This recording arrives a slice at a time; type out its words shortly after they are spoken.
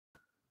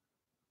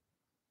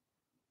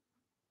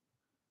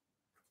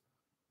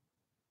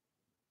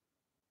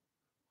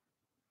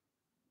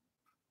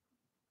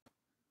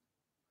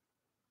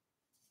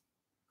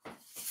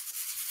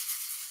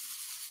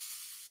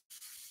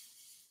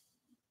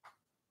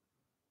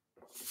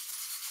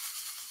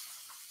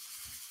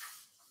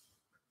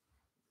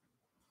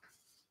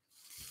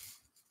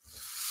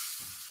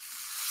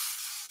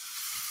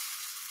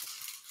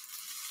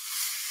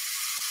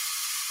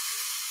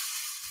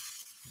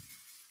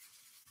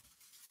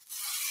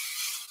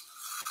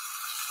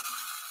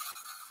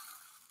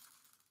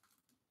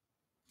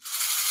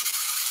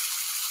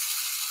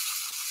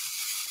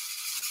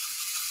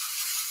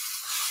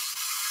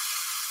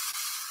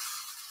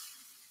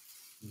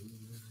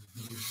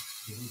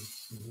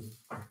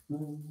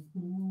Oh,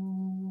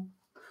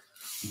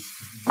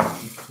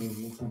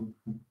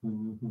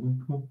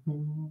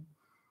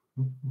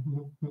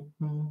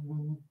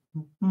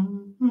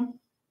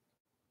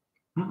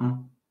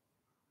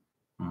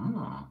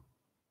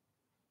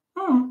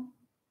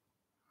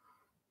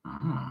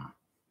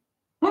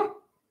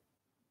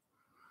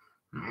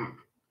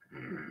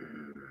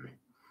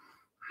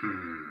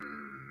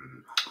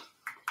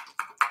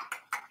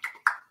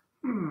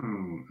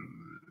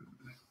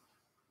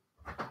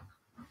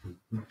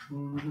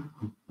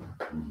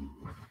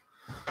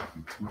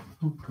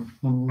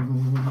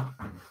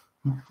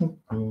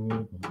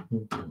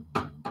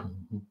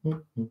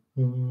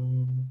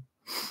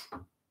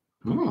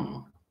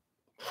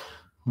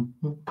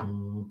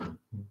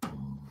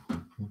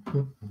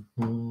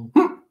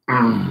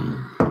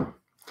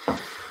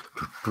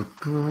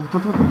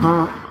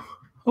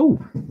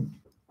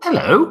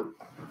 hello.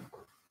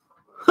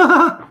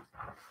 Oh.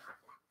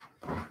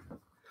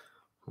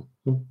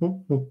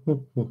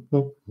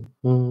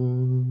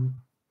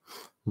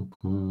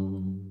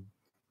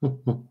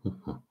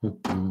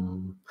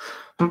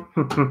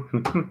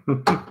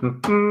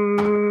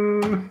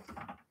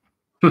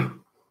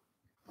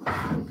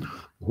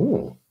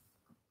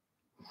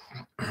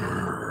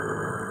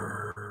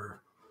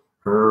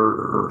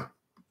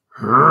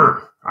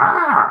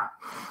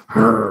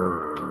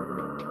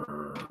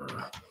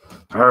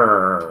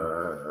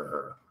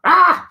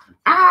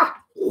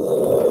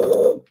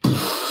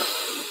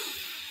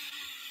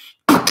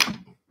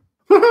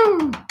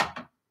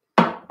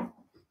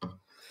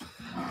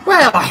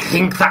 Well, I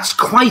think that's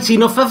quite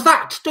enough of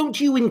that, don't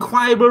you,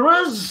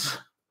 inquirers?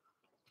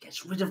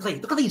 Gets rid of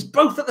these. Look at these,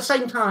 both at the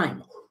same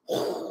time.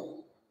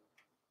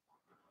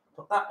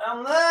 Put that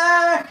down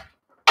there.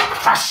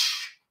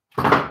 Crash.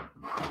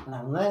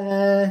 Down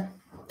there.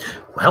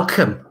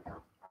 Welcome.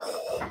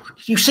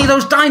 You see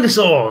those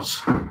dinosaurs?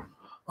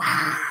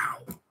 Wow.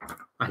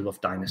 I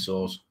love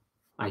dinosaurs.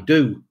 I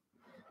do.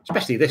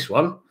 Especially this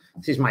one.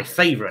 This is my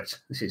favourite.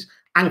 This is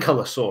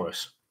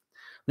Ankylosaurus.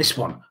 This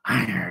one.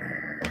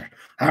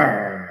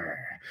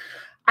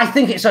 I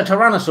think it's a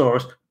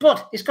Tyrannosaurus,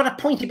 but it's got a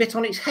pointy bit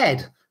on its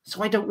head,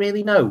 so I don't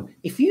really know.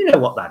 If you know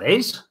what that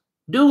is,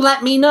 do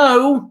let me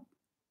know.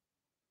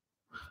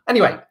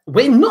 Anyway,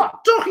 we're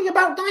not talking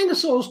about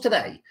dinosaurs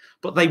today,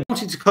 but they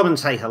wanted to come and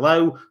say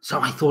hello, so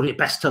I thought it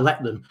best to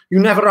let them. You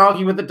never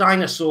argue with the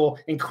dinosaur,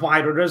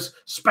 inquirers,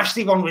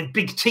 especially one with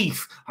big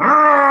teeth.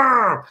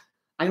 Arrgh!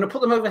 I'm going to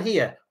put them over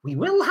here. We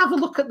will have a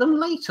look at them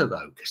later,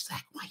 though, because they're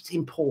quite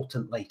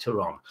important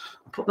later on.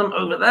 I'll put them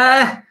over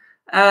there.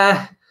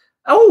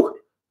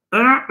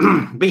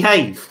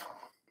 Behave.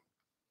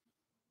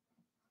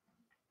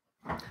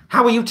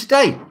 How are you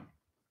today?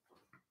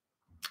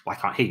 Well, I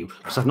can't hear you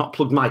because I've not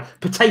plugged my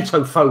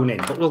potato phone in,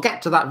 but we'll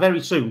get to that very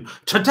soon.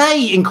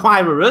 Today,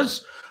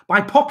 inquirers, by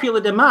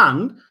popular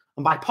demand,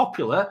 and by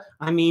popular,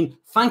 I mean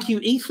thank you,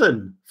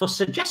 Ethan, for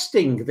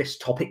suggesting this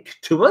topic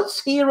to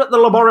us here at the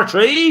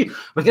laboratory.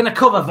 We're going to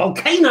cover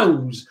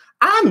volcanoes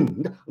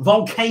and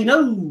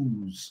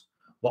volcanoes.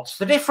 What's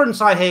the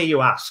difference, I hear you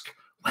ask?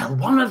 Well,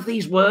 one of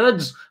these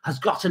words has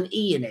got an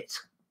E in it.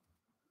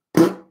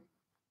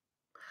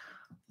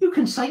 You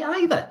can say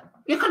either.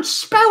 You can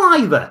spell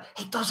either.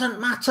 It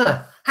doesn't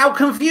matter. How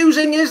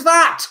confusing is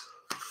that?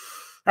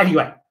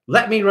 Anyway,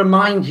 let me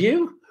remind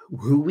you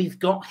who we've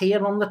got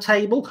here on the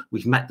table.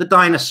 We've met the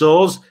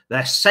dinosaurs.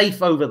 They're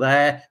safe over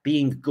there,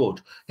 being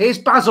good. Here's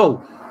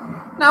Basil.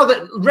 Now,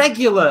 the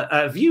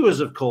regular viewers,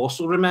 of course,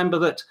 will remember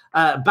that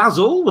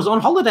Basil was on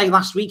holiday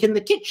last week in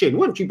the kitchen,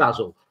 weren't you,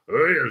 Basil?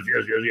 Oh,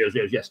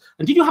 yes.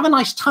 And did you have a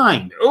nice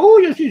time? Oh,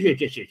 yes.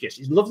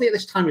 It's lovely at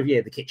this time of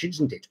year, the kitchen,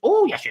 isn't it?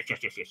 Oh, yes.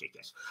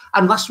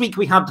 And last week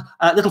we had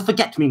little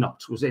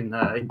Forget-Me-Not was in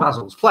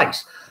Basil's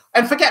place.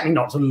 And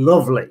Forget-Me-Not's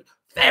lovely,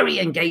 very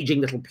engaging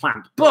little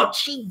plant, but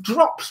she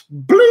drops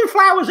blue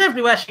flowers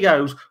everywhere she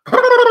goes.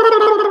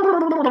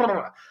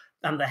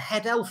 And the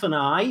head elf and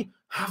I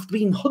have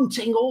been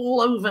hunting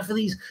all over for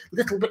these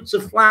little bits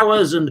of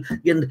flowers and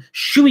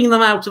shooing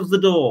them out of the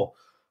door.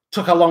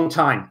 Took a long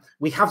time.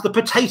 We have the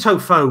potato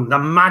phone, the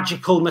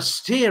magical,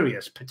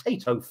 mysterious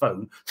potato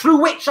phone,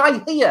 through which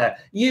I hear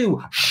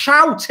you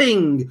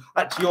shouting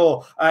at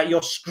your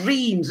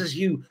screens as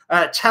you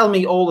tell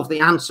me all of the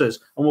answers,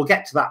 and we'll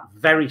get to that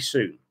very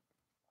soon.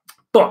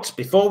 But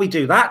before we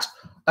do that,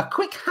 a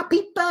quick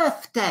happy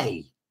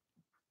birthday.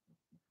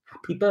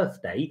 Happy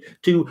birthday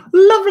to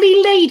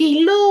lovely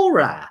Lady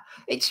Laura.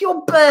 It's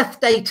your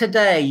birthday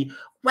today.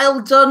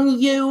 Well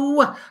done,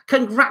 you.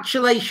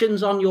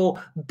 Congratulations on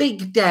your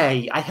big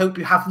day. I hope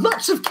you have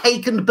lots of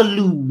cake and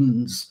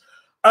balloons.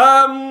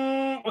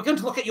 We're going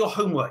to look at your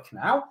homework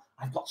now.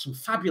 I've got some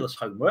fabulous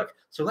homework,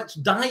 so let's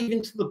dive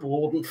into the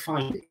board and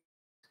find it.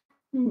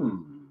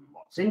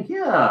 What's in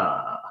here?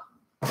 I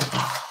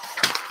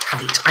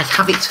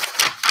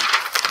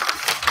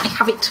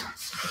have it.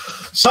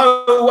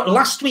 So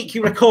last week,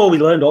 you recall, we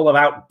learned all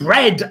about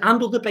bread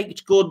and other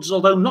baked goods,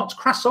 although not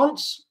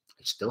croissants.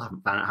 I still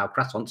haven't found out how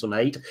croissants are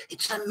made.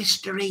 It's a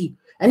mystery.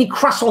 Any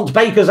croissant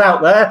bakers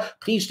out there,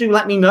 please do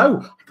let me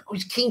know.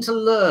 always keen to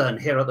learn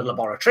here at the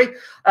laboratory.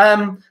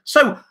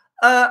 So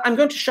I'm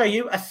going to show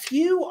you a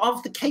few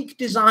of the cake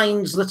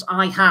designs that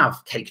I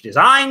have. Cake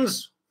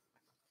designs.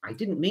 I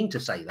didn't mean to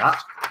say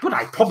that, but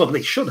I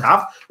probably should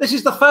have. This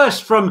is the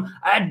first from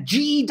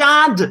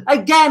G-Dad.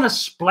 Again, a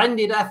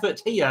splendid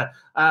effort here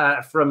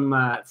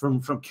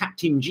from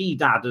Captain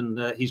G-Dad and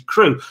his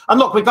crew. And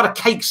look, we've got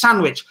a cake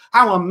sandwich.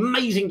 How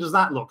amazing does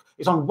that look?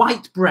 It's on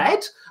white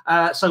bread,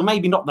 so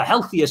maybe not the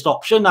healthiest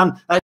option. And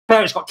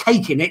it's got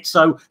cake in it,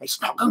 so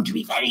it's not going to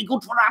be very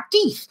good for our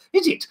teeth,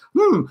 is it?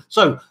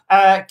 So,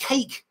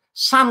 cake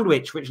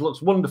sandwich, which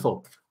looks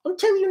wonderful.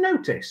 Until you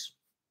notice,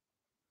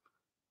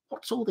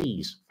 what's all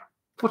these?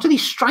 What are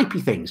these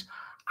stripy things?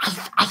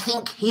 I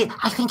think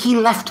he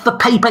left the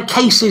paper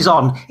cases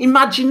on.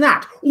 Imagine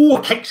that. Oh,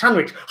 a cake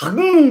sandwich.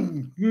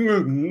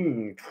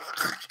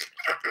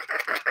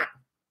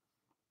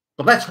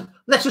 But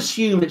let's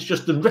assume it's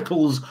just the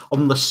ripples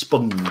on the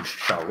sponge,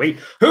 shall we?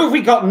 Who have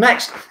we got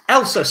next?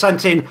 Elsa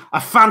sent in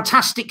a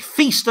fantastic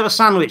feast of a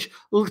sandwich.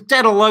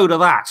 Dead a load of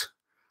that.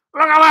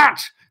 Look at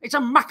that. It's a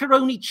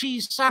macaroni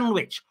cheese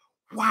sandwich.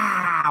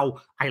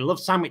 Wow. I love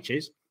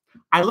sandwiches.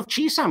 I love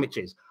cheese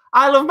sandwiches.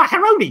 I love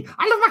macaroni.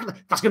 I love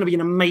macaroni. That's going to be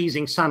an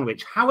amazing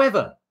sandwich.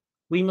 However,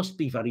 we must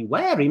be very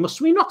wary,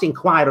 must we not,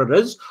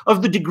 inquirers,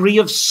 of the degree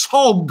of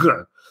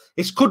sog.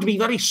 It could be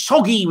very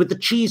soggy with the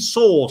cheese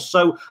sauce.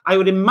 So I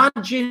would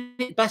imagine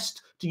it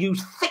best to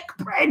use thick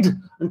bread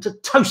and to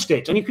toast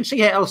it. And you can see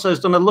here Elsa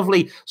has done a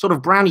lovely sort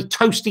of brownie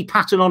toasty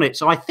pattern on it.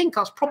 So I think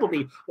that's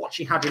probably what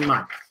she had in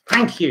mind.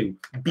 Thank you.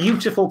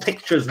 Beautiful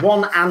pictures,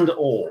 one and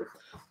all.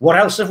 What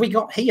else have we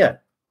got here?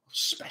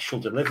 Special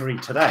delivery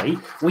today.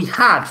 We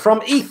had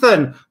from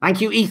Ethan,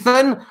 thank you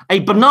Ethan, a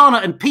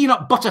banana and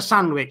peanut butter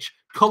sandwich,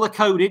 color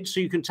coded so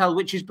you can tell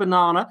which is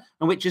banana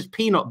and which is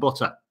peanut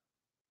butter.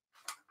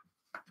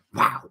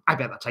 Wow, I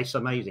bet that tastes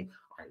amazing.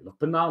 I love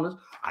bananas,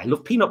 I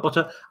love peanut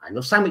butter, I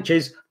love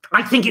sandwiches.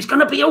 I think it's going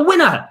to be a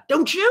winner,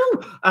 don't you?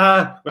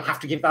 We'll have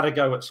to give that a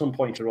go at some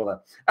point or other.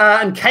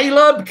 And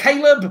Caleb,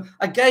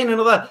 again,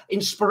 another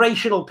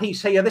inspirational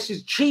piece here. This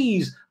is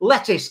cheese,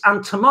 lettuce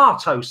and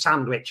tomato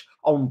sandwich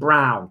on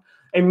brown.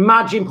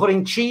 Imagine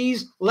putting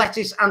cheese,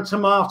 lettuce and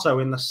tomato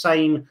in the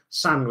same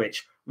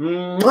sandwich.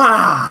 Mwah!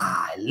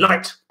 I love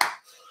it.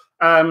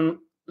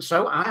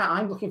 So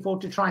I'm looking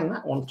forward to trying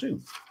that one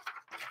too.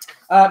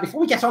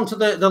 Before we get on to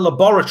the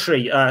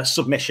laboratory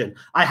submission,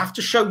 I have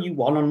to show you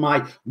one on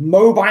my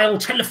mobile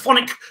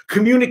telephonic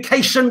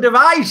communication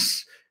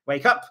device.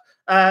 Wake up,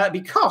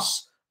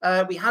 because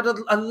we had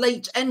a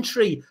late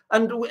entry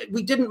and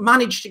we didn't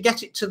manage to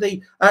get it to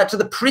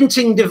the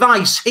printing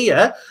device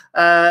here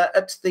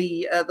at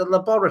the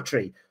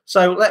laboratory.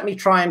 So let me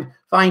try and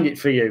find it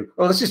for you.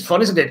 Well, this is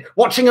fun, isn't it?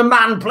 Watching a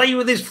man play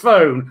with his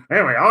phone.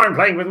 Here we are, I'm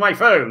playing with my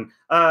phone.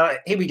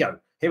 Here we go.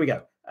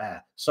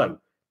 So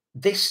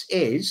this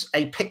is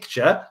a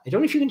picture. I don't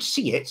know if you can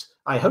see it.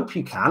 I hope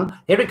you can.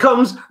 Here it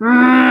comes.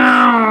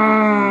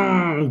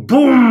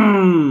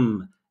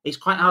 Boom. It's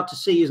quite hard to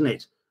see, isn't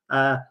it?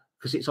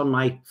 Because it's on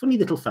my funny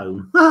little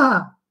phone.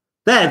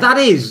 There, that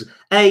is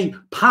a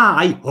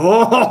pie.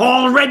 Oh,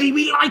 already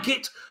we like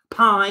it.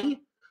 Pie,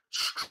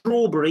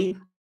 strawberry,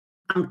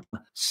 and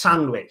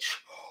sandwich.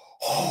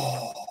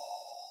 Oh,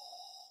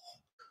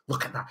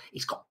 look at that.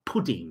 It's got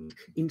pudding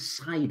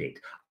inside it.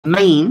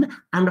 Main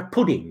and a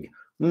pudding.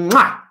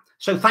 Mwah!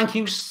 So thank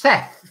you,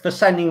 Seth, for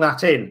sending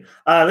that in.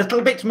 A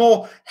little bit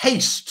more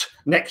haste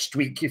next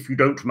week, if you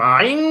don't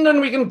mind, and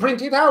we can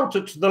print it out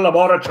at the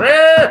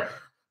laboratory.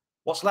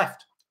 What's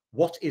left?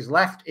 What is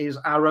left is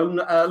our own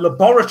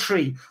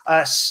laboratory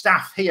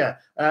staff here.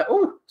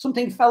 Oh,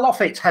 something fell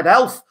off it, head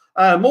elf.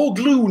 More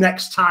glue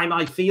next time,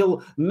 I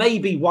feel, may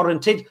be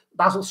warranted.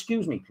 Basil,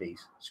 excuse me,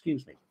 please.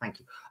 Excuse me. Thank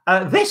you.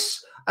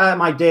 This,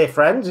 my dear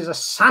friends, is a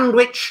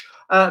sandwich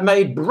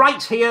made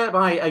bright here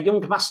by a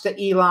young master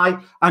Eli,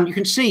 and you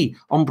can see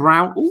on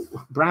brown,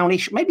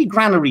 brownish, maybe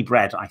granary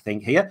bread, I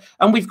think here.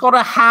 And we've got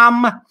a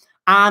ham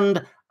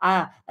and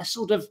a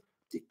sort of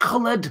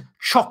coloured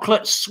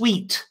chocolate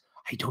sweet.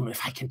 I don't know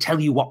if I can tell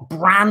you what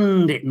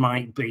brand it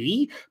might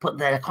be, but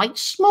they're quite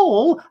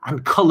small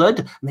and coloured,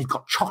 and they've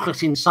got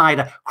chocolate inside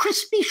a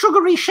crispy,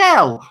 sugary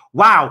shell.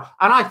 Wow.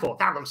 And I thought,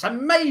 that looks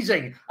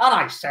amazing. And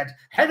I said,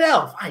 head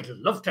elf, I'd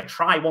love to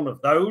try one of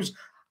those.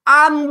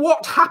 And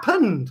what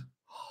happened?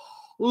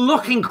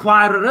 Look,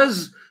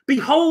 inquirers,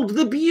 behold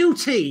the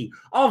beauty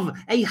of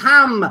a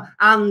ham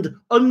and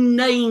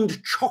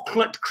unnamed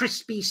chocolate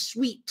crispy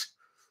sweet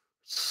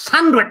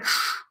sandwich.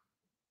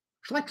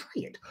 Shall I try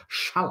it?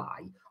 Shall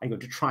I? I'm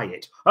going to try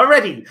it.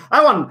 Ready?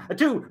 A 1, a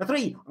 2, a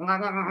 3.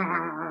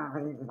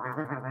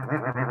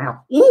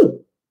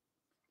 Ooh!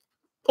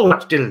 Oh,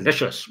 that's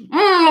delicious.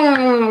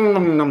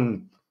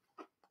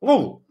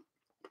 Oh,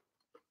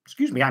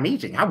 excuse me, I'm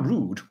eating. How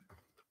rude.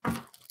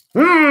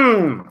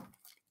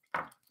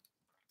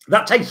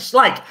 That tastes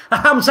like a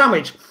ham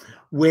sandwich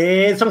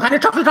with some kind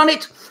of chocolate on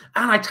it.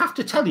 And I'd have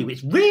to tell you,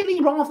 it's really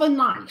rather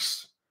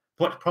nice,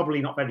 but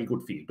probably not very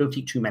good for you. Don't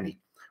eat too many.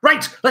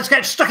 Right, let's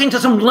get stuck into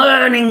some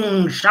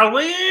learning, shall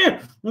we?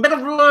 A bit of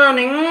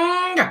learning.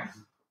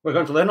 We're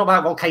going to learn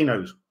about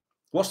volcanoes.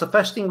 What's the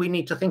first thing we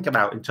need to think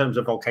about in terms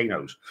of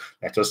volcanoes?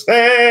 Let us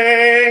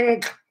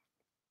think.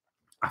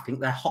 I think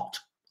they're hot.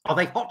 Are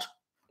they hot?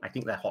 I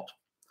think they're hot.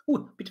 Oh, a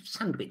bit of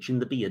sandwich in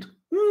the beard.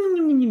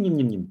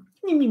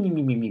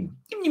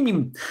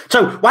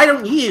 So why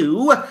don't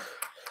you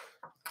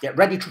get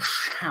ready to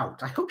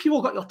shout? I hope you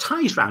all got your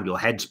ties round your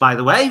heads, by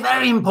the way.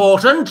 Very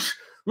important.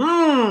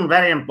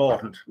 Very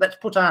important. Let's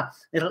put our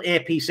little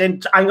earpiece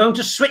in. I'm going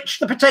to switch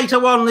the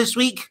potato on this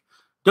week.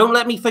 Don't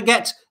let me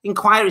forget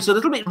inquiry. It's a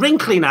little bit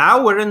wrinkly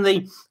now. Are we in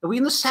the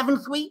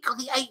 7th week or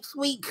the 8th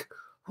week?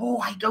 Oh,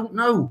 I don't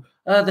know.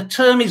 The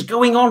term is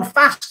going on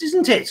fast,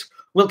 isn't it?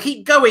 We'll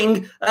keep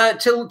going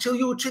till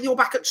you're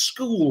back at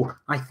school,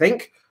 I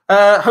think.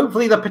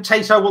 Hopefully the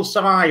potato will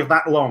survive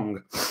that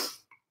long.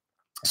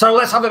 So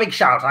let's have a big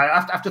shout.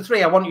 After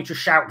 3, I want you to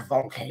shout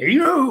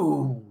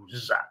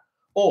volcanoes.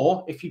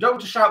 Or if you don't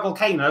want to shout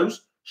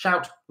volcanoes,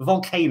 shout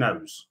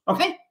volcanoes.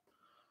 Okay?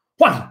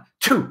 1,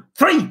 2,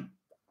 3.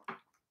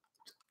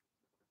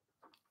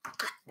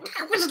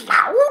 That was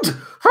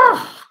loud.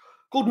 Oh,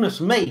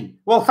 goodness me.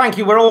 Well, thank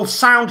you. We're all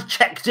sound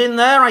checked in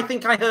there. I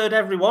think I heard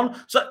everyone.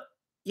 So,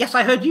 yes,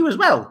 I heard you as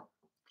well.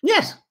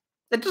 Yes.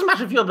 It doesn't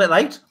matter if you're a bit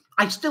late.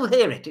 I still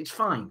hear it. It's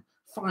fine.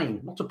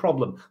 Fine. Not a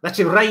problem. Let's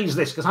erase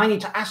this because I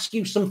need to ask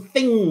you some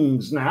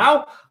things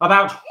now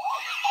about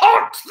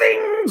hot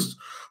things.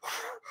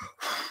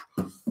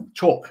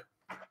 Talk.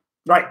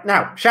 Right,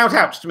 now, shout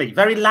outs to me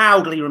very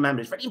loudly,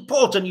 remember. It's very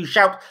important you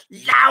shout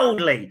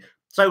loudly.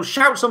 So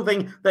shout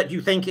something that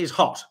you think is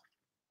hot.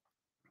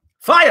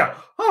 Fire!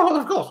 Oh, well,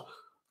 of course.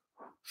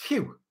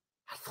 Phew.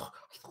 I thought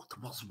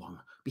there was one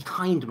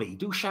behind me.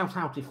 Do shout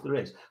out if there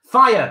is.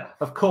 Fire,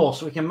 of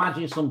course. We can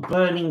imagine some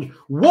burning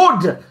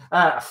wood.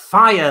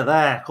 Fire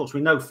there. Of course,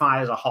 we know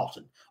fires are hot.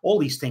 And all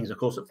these things, of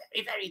course, are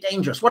very, very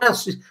dangerous. What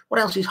else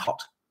is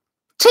hot?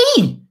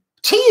 Tea!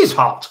 Tea is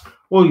hot.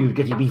 Well, you've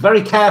got to be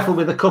very careful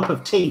with a cup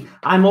of tea.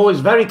 I'm always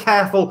very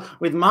careful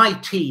with my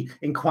tea,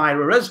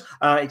 inquirers.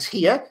 It's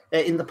here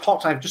in the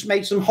pot. I've just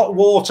made some hot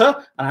water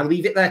and I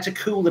leave it there to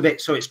cool a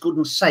bit so it's good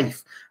and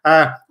safe.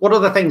 What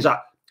other things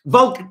are?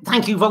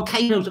 Thank you,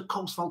 volcanoes. Of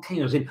course,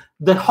 volcanoes.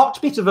 The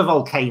hot bit of a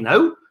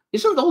volcano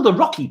isn't all the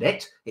rocky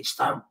bit. It's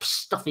the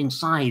stuff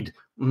inside.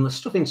 And the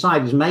stuff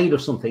inside is made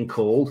of something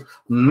called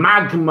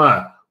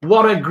magma.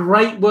 What a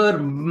great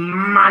word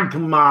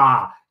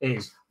magma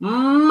is.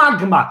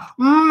 Magma,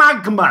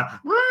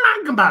 magma,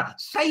 magma.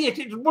 Say it,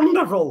 it's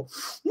wonderful.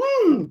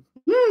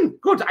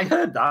 Good, I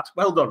heard that.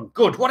 Well done.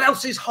 Good. What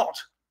else is hot?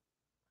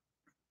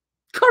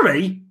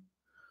 Curry?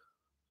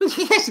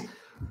 Yes,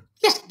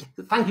 yes.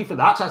 Thank you for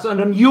that. That's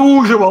an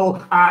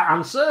unusual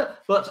answer,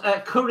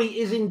 but curry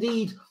is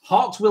indeed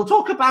hot. We'll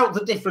talk about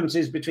the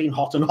differences between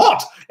hot and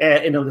hot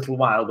in a little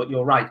while, but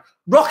you're right.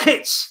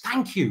 Rockets,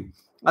 thank you.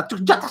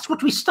 That's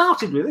what we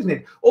started with, isn't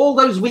it? All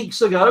those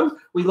weeks ago,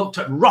 we looked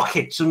at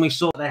rockets and we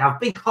saw they have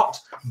big, hot,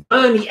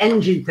 burny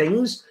engine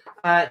things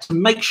to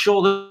make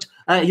sure that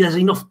there's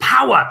enough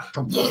power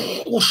to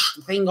whoosh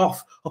the thing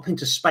off up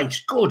into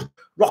space. Good.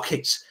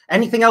 Rockets.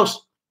 Anything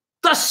else?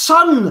 The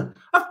sun.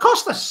 Of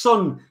course, the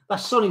sun. The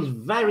sun is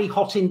very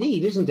hot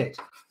indeed, isn't it?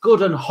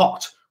 Good and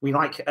hot. We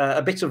like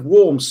a bit of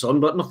warm sun,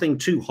 but nothing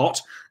too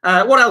hot.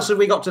 What else have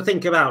we got to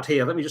think about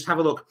here? Let me just have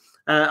a look.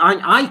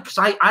 I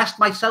asked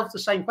myself the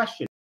same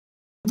question.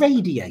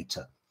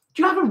 Radiator.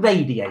 Do you have a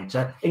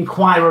radiator,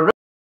 inquirer?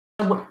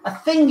 A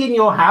thing in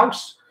your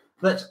house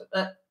that...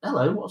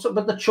 hello, what's up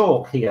with the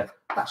chalk here?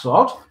 That's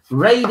odd.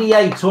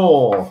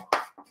 Radiator.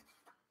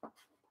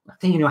 A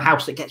thing in your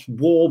house that gets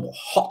warm or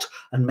hot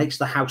and makes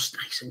the house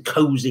nice and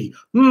cozy.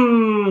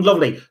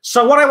 Lovely.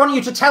 So what I want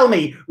you to tell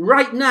me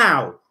right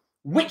now,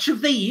 which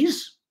of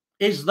these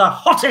is the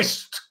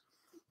hottest?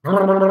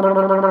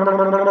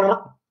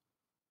 The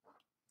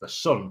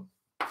sun.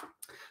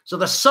 So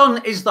the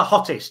sun is the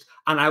hottest.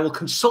 And I will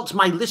consult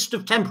my list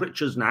of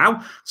temperatures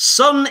now.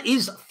 Sun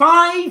is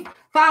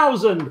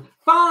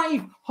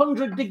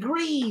 5,500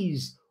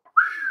 degrees.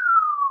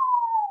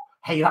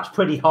 Hey, that's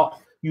pretty hot.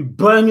 You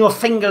burn your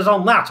fingers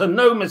on that, and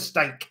no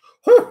mistake.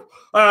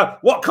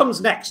 What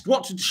comes next?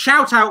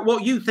 Shout out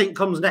what you think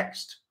comes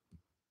next.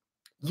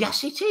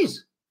 Yes, it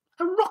is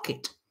a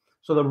rocket.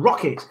 So the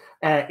rocket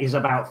is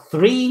about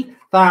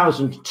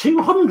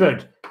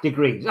 3,200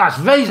 degrees.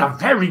 These are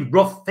very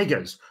rough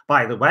figures,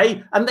 by the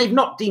way, and they've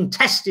not been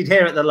tested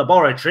here at the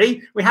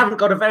laboratory. We haven't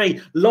got a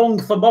very long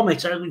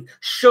thermometer we've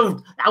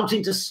shoved out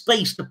into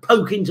space to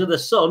poke into the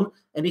sun,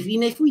 and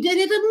even if we did,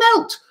 it'd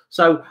melt.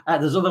 So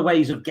there's other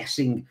ways of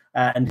guessing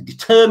and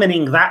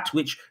determining that,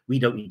 which we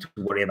don't need to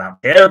worry about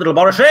here at the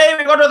laboratory.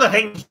 We've got other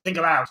things to think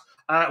about.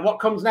 What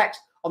comes next?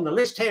 On the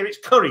list here, it's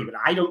curry, but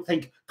I don't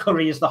think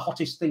curry is the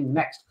hottest thing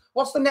next.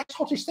 What's the next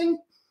hottest thing?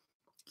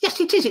 Yes,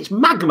 it is. It's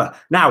magma.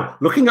 Now,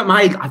 looking at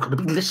I've got a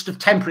big list of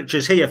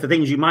temperatures here for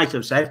things you might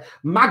have said.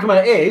 Magma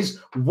is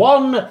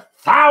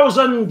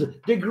 1,000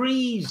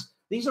 degrees.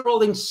 These are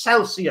all in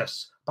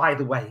Celsius, by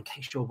the way, in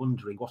case you're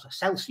wondering what a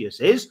Celsius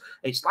is.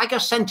 It's like a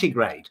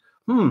centigrade.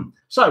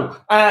 So,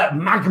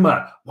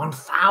 magma,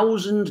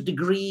 1,000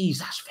 degrees.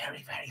 That's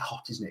very, very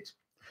hot, isn't it?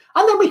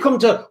 And then we come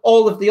to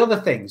all of the other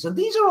things. And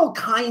these are all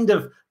kind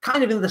of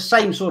in the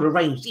same sort of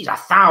range. These are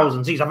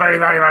thousands. These are very,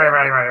 very, very,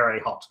 very, very, very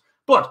hot.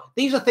 But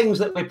these are things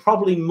that we're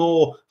probably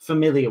more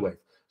familiar with.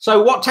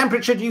 So what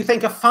temperature do you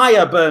think a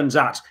fire burns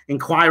at,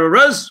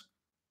 inquirers?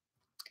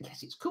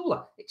 Yes, it's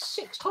cooler. It's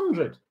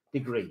 600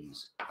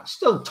 degrees. That's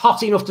still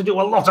hot enough to do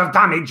a lot of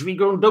damage if you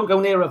don't go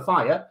near a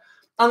fire.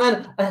 And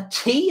then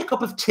a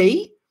cup of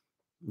tea.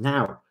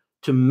 Now,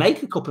 to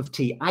make a cup of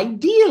tea,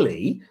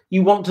 ideally,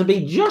 you want to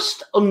be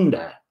just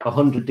under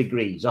 100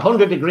 degrees.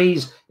 100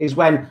 degrees is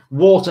when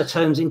water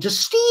turns into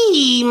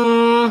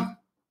steam.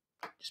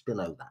 Just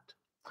below that.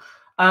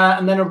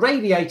 And then a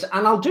radiator,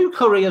 and I'll do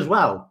curry as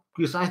well,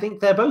 because I think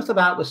they're both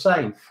about the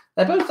same.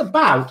 They're both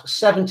about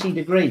 70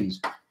 degrees.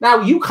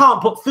 Now, you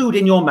can't put food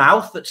in your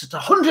mouth that's at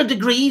 100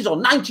 degrees or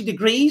 90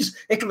 degrees.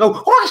 It'll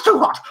go, oh, that's too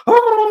hot.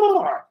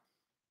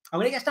 And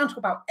when it gets down to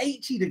about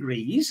 80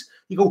 degrees,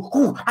 you go,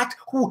 oh, that's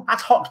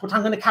hot, but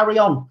I'm going to carry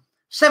on.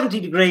 70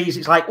 degrees,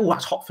 it's like, oh,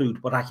 that's hot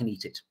food, but I can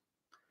eat it.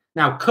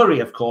 Now, curry,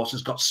 of course,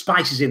 has got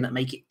spices in that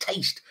make it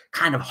taste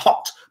kind of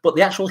hot, but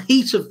the actual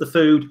heat of the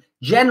food,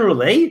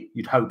 generally,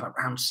 you'd hope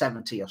around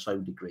 70 or so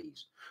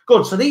degrees.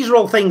 Good, so these are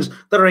all things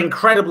that are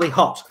incredibly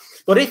hot.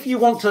 But if you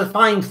want to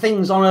find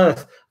things on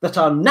Earth that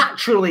are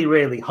naturally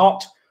really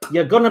hot,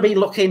 you're going to be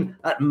looking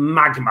at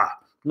magma,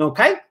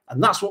 okay?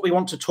 And that's what we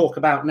want to talk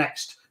about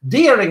next.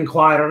 Dear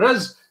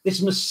inquirers,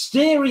 this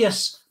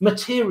mysterious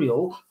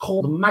material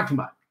called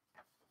magma.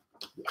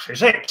 What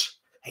is it?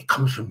 It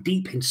comes from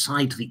deep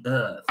inside the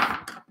Earth.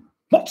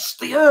 What's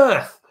the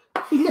Earth?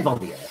 We live on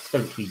the Earth,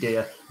 don't we,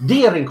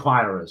 dear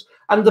inquirers?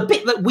 And the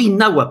bit that we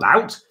know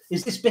about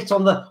is this bit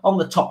on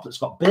the top that's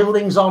got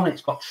buildings on,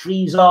 it's got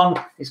trees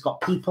on, it's got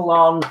people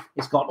on,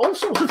 it's got all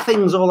sorts of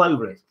things all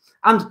over it.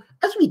 And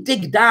as we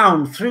dig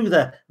down through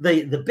the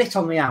bit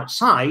on the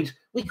outside,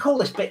 we call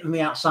this bit on the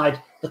outside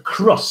the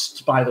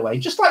crust, by the way,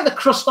 just like the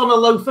crust on a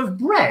loaf of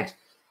bread.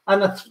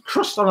 And the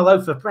crust on a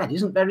loaf of bread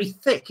isn't very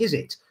thick, is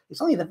it?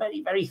 It's only the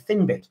very, very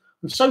thin bit.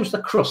 And so's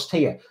the crust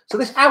here. So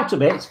this outer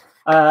bit,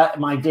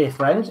 my dear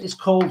friends, is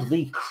called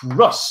the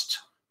crust.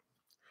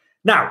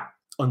 Now,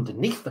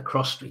 underneath the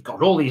crust, we've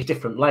got all these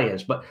different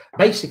layers, but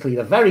basically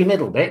the very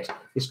middle bit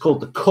is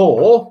called the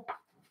core,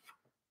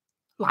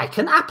 like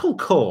an apple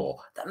core,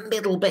 the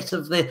middle bit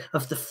of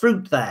the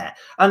fruit there.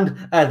 And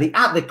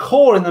the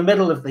core in the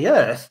middle of the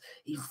Earth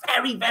is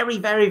very, very,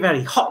 very,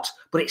 very hot,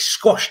 but it's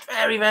squashed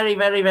very, very,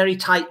 very, very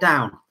tight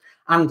down.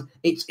 And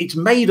it's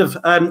made of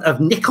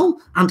nickel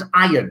and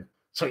iron.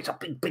 So it's a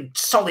big, big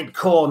solid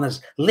core, and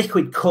there's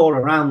liquid core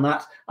around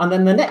that. And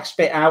then the next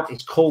bit out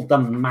is called the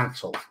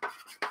mantle.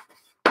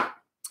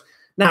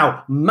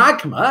 Now,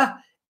 magma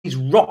is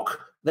rock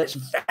that's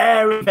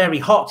very, very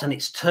hot, and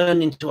it's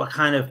turned into a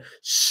kind of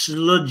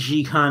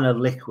sludgy kind of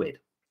liquid.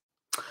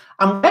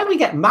 And where we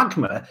get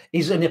magma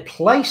is in a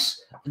place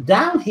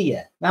down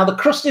here. Now, the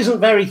crust isn't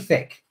very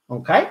thick,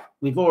 okay?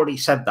 We've already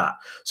said that.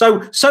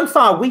 So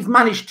far, we've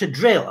managed to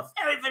drill a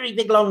very, very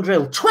big, long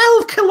drill,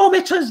 12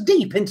 kilometers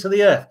deep into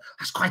the Earth.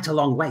 That's quite a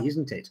long way,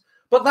 isn't it?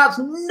 But that's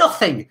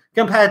nothing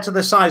compared to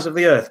the size of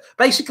the Earth.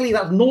 Basically,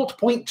 that's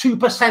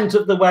 0.2%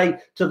 of the way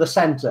to the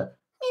center.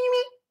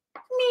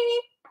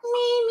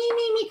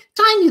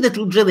 Tiny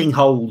little drilling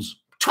holes,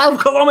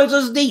 12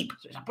 kilometers deep.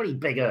 So it's a pretty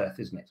big Earth,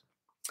 isn't it?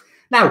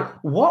 Now,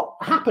 what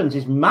happens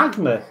is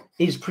magma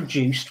is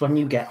produced when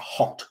you get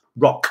hot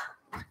rock.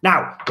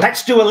 Now,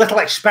 let's do a little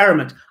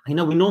experiment. I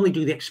know we normally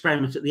do the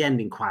experiment at the end,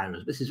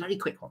 inquirers. This is a very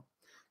quick one.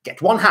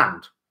 Get one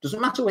hand,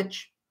 doesn't matter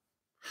which.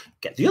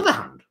 Get the other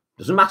hand,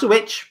 doesn't matter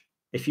which.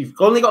 If you've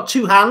only got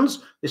two hands,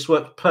 this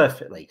works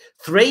perfectly.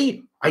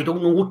 Three, I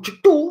don't know what to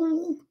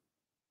do.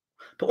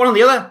 Put one on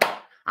the other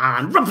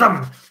and rub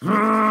them.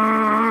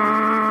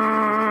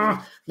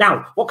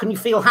 Now, what can you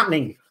feel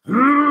happening?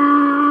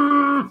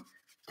 Do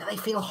they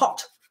feel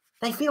hot?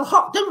 They feel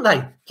hot, don't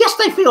they? Yes,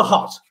 they feel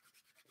hot.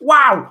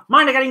 Wow,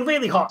 mine are getting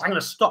really hot. I'm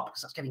going to stop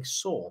because that's getting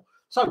sore.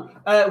 So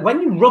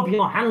when you rub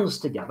your hands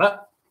together,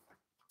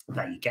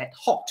 they get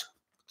hot.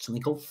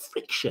 Something called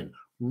friction,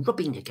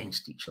 rubbing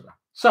against each other.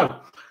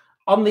 So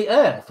on the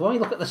Earth, when we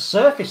look at the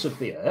surface of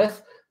the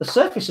Earth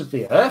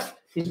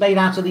is made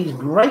out of these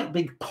great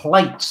big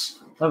plates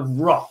of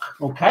rock,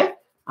 okay?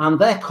 And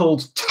they're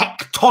called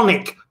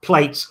tectonic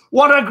plates.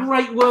 What a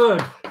great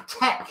word.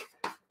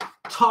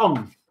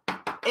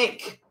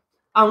 Tectonic.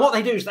 And what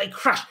they do is they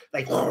crash,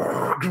 they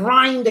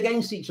grind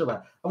against each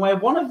other. And where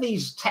one of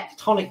these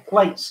tectonic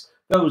plates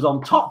goes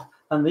on top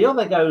and the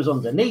other goes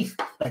underneath,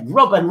 they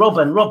rub and rub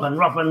and rub and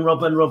rub and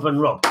rub and rub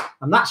and rub.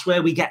 And that's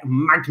where we get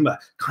magma,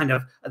 kind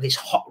of this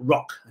hot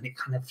rock, and it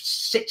kind of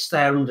sits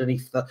there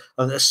underneath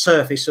the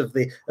surface of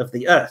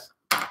the Earth.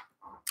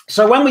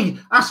 So when we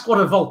ask what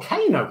a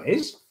volcano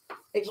is,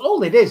 it's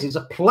all it is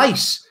a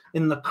place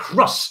in the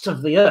crust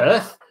of the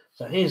Earth.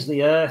 So here's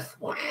the Earth.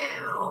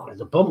 Wow,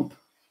 there's a bump.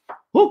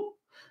 Whoop.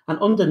 And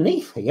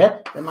underneath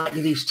here, there might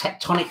be these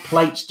tectonic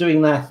plates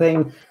doing their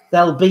thing.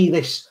 There'll be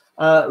this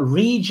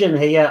region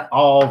here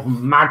of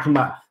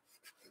magma.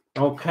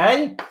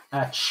 Okay,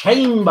 a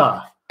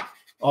chamber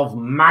of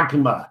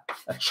magma.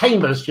 A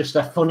chamber's just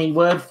a funny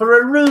word for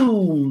a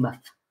room.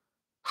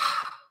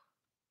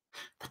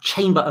 The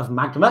chamber of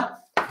magma,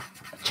 a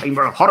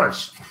chamber of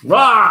horrors.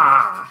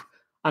 Rah!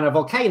 And a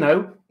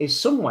volcano is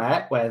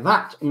somewhere where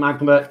that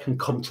magma can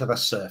come to the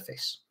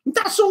surface.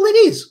 That's all it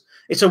is.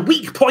 It's a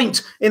weak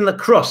point in the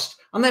crust.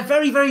 And they're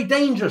very, very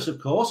dangerous, of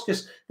course,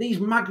 because these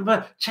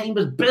magma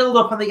chambers build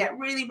up and they get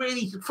really,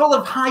 really full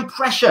of high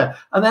pressure.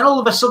 And then all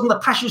of a sudden the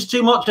pressure's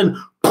too much and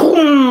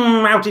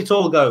boom, out it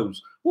all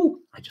goes. Oh,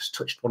 I just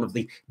touched one of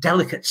the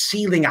delicate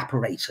sealing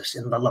apparatus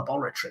in the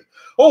laboratory.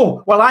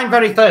 Oh, well, I'm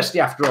very thirsty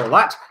after all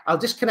that. I'll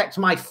disconnect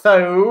my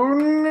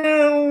phone.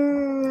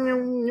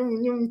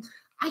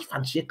 I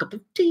fancy a cup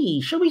of tea.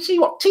 Shall we see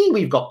what tea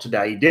we've got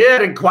today,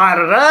 dear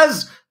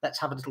inquirers? Let's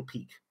have a little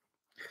peek.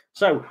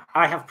 So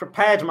I have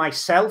prepared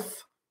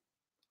myself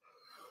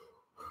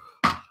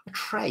a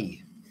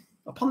tray.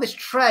 Upon this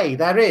tray,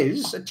 there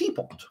is a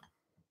teapot.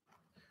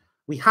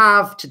 We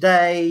have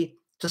today,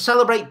 to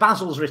celebrate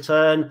Basil's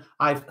return,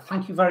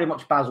 thank you very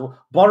much, Basil,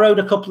 borrowed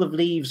a couple of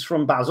leaves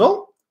from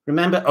Basil.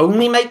 Remember,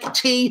 only make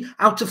tea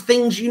out of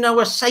things you know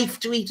are safe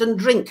to eat and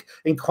drink,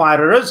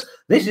 inquirers.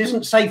 This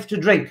isn't safe to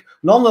drink.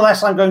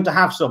 Nonetheless, I'm going to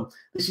have some.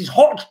 This is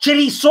hot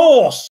chili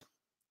sauce.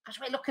 As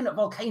we're looking at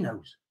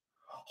volcanoes,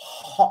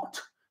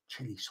 hot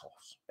chili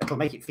sauce. It'll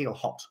make it feel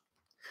hot.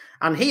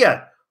 And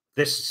here,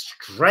 this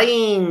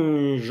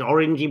strange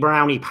orangey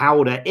browny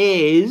powder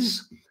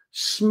is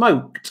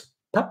smoked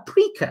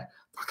paprika.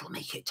 That'll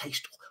make it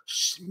taste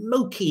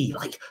smoky,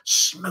 like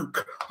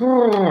smoke,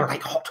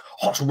 like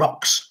hot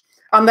rocks.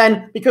 And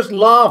then, because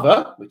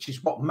lava, which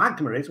is what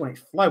magma is when it's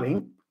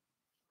flowing,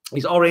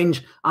 is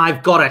orange,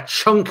 I've got a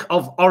chunk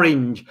of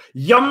orange.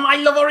 Yum, I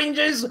love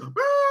oranges.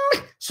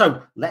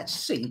 So let's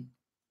see.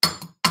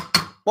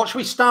 What should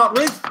we start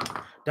with?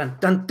 Dun,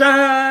 dun,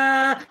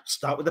 dun.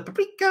 Start with the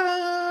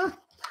paprika.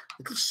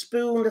 Little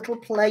spoon, little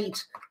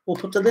plate. We'll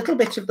put a little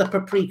bit of the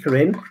paprika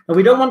in. And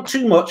we don't want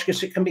too much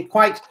because it can be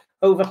quite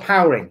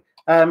overpowering.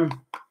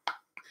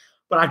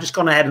 But I've just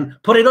gone ahead and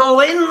put it all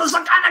in. That's the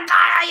kind of guy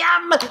I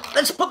am.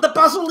 Let's put the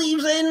basil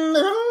leaves in.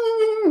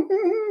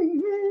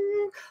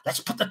 Let's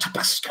put the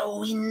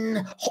Tabasco in.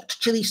 Hot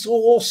chili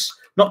sauce.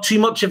 Not too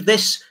much of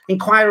this,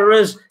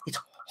 inquirers. It's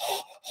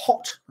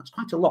hot. That's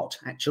quite a lot,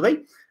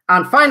 actually.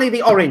 And finally,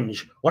 the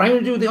orange. What I'm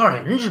going to do with the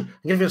orange, I'm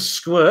give it a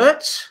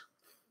squirt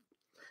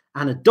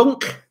and a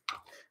dunk,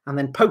 and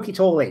then poke it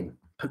all in.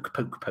 Poke,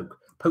 poke, poke,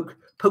 poke,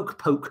 poke,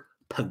 poke,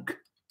 poke,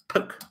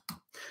 poke.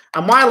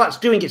 And while that's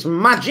doing its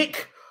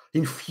magic,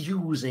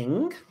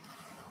 infusing,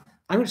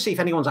 I'm going to see if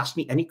anyone's asked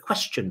me any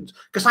questions,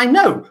 because I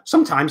know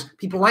sometimes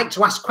people like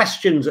to ask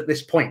questions at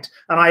this point,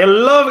 and I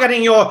love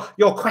getting your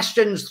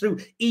questions through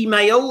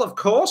email, of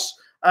course.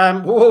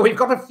 We've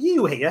got a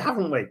few here,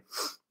 haven't we?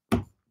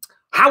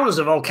 How does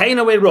a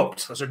volcano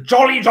erupt? That's a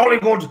jolly, jolly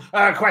good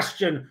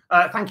question.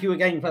 Thank you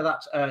again for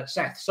that,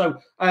 Seth. So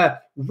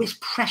with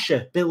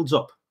pressure builds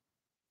up.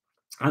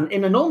 And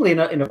normally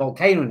in a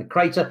volcano, in a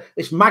crater,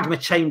 this magma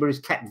chamber is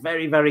kept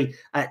very, very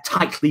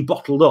tightly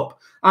bottled up.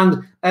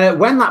 And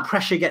when that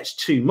pressure gets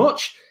too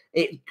much,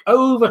 it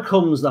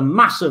overcomes the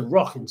mass of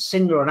rock and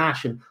cinder and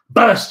ash and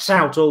bursts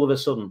out all of a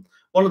sudden.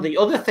 One of the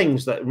other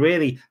things that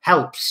really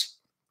helps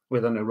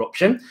with an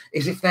eruption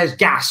is if there's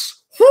gas.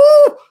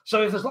 Woo!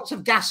 So if there's lots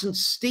of gas and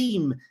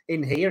steam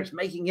in here, it's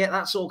making it,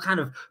 that's all kind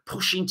of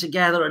pushing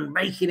together and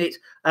making it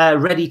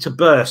ready to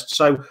burst.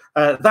 So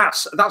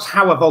that's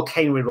how a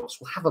volcano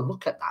erupts. We'll have a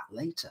look at that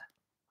later.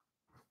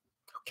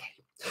 Okay,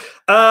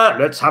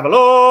 let's have a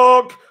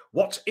look.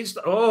 What is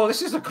the, oh,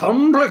 this is a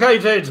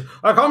complicated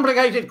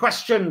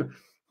question.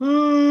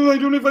 I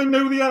don't know if I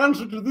know the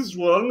answer to this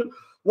one.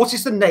 What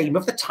is the name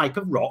of the type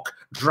of rock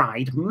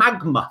dried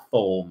magma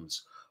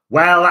forms?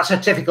 Well, that's a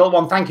difficult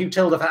one. Thank you,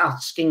 Tilda, for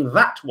asking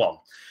that one.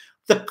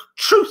 The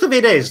truth of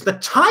it is, the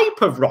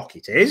type of rock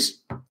it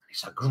is,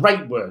 it's a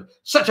great word,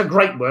 such a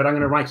great word, I'm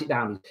going to write it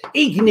down.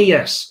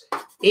 Igneous.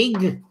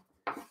 Igneous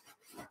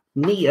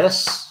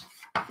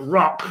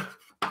rock.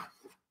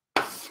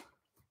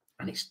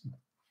 And it's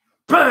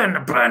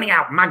burning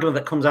out magma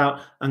that comes out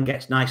and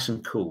gets nice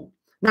and cool.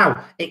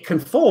 Now, it can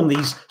form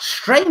these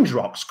strange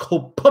rocks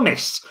called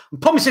pumice. And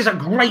pumice is a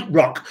great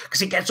rock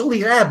because it gets all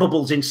these air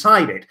bubbles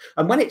inside it.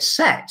 And when it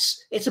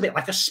sets, it's a bit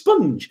like a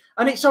sponge.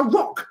 And it's a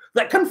rock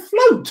that can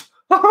float.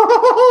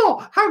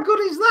 How good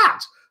is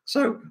that?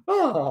 So,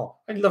 oh,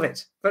 I love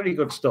it. Very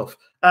good stuff.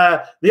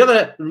 The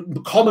other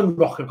common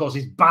rock, of course,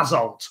 is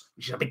basalt,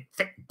 which is a big,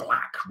 thick,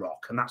 black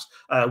rock. And that's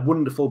a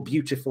wonderful,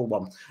 beautiful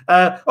one.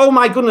 Oh,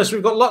 my goodness,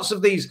 we've got lots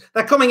of these.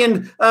 They're coming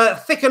in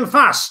thick and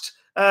fast.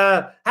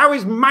 How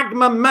is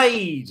magma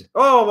made?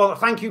 Oh, well,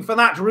 thank you for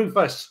that,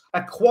 Rufus.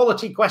 A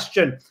quality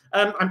question.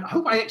 I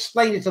hope I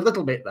explained it a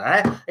little bit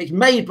there. It's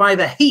made by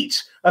the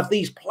heat of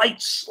these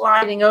plates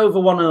sliding over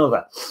one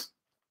another.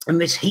 And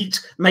this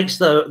heat makes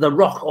the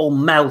rock all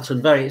melt,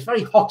 and it's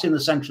very hot in the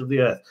center of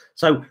the earth.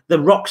 So the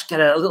rocks get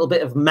a little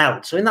bit of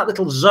melt. So in that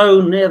little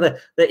zone near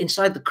the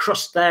inside the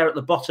crust there at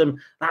the bottom,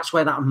 that's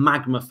where that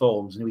magma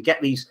forms, and we get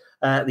these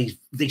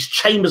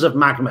chambers of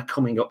magma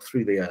coming up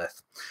through the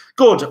earth.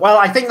 Good. Well,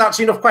 I think that's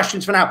enough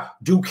questions for now.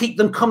 Do keep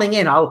them coming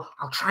in. I'll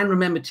try and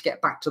remember to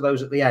get back to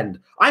those at the end.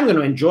 I'm going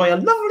to enjoy a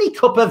lovely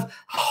cup of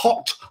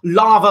hot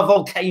lava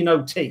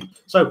volcano tea.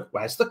 So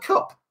where's the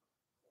cup?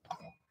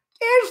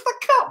 Here's the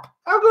cup.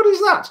 How good is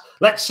that?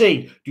 Let's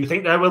see. Do you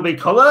think there will be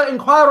colour,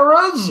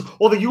 inquirers,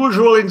 or the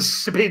usual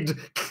insipid,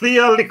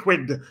 clear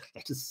liquid?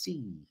 Let us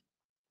see.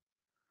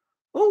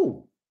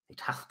 Oh, it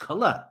hath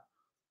colour.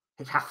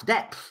 It hath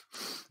depth.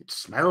 It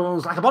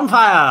smells like a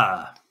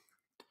bonfire.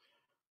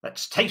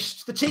 Let's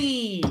taste the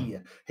tea.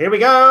 Here we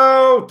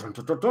go. Dun,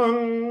 dun, dun,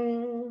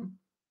 dun.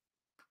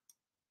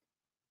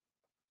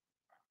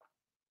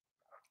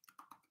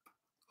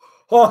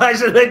 Oh,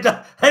 there's a bit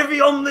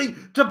heavy on the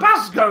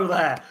Tabasco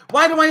there.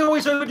 Why do I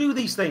always overdo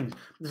these things?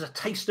 There's a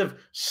taste of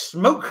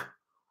smoke,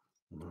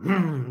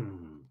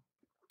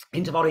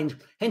 hint of orange,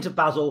 hint of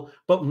basil,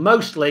 but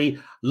mostly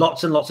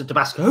lots and lots of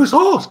Tabasco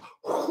sauce.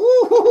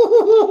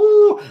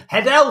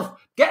 Head elf,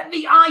 get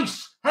the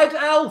ice, head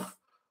elf.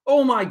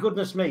 Oh my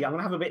goodness me, I'm going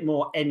to have a bit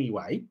more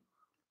anyway.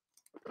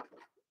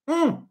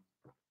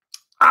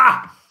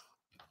 Ah,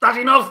 that's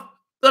enough.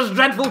 That's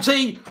dreadful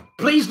tea.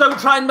 Please don't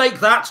try and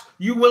make that.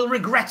 You will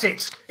regret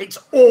it. It's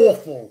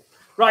awful.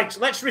 Right,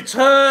 let's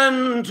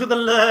return to the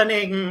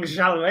learning,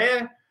 shall we?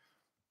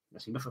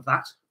 That's enough of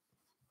that.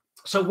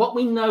 So what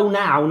we know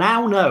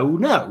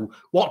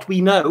what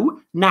we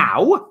know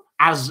now,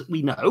 as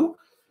we know,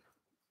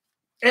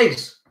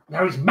 is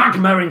there is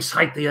magma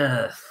inside the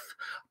earth,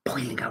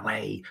 boiling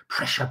away,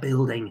 pressure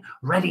building,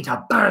 ready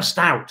to burst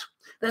out.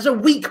 There's a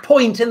weak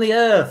point in the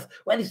earth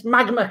where this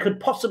magma could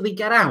possibly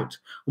get out.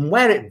 And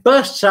where it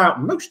bursts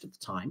out most of the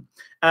time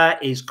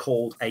is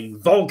called a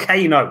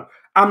volcano.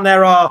 And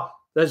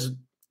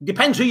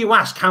depends who you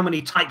ask how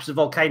many types of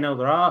volcano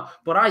there are,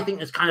 but I think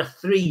there's kind of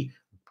three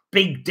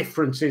big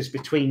differences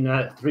between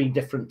three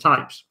different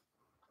types.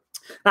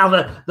 Now,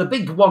 the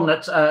big one,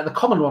 the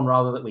common one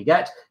rather, that we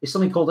get is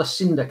something called a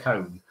cinder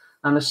cone.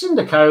 And a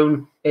cinder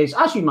cone is,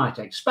 as you might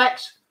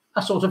expect,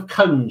 a sort of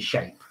cone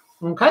shape.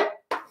 Okay?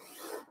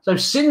 So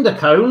cinder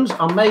cones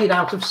are made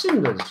out of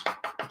cinders,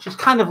 which is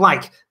kind of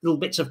like little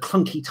bits of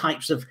clunky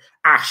types of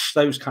ash,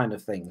 those kind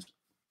of things.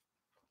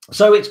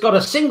 So it's got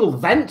a single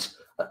vent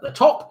at the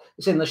top.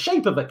 It's in the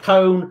shape of a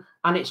cone,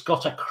 and it's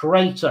got a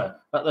crater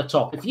at the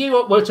top. If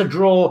you were to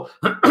draw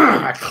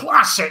a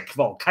classic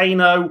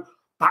volcano,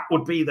 that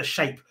would be the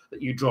shape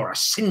that you draw, a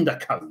cinder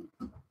cone.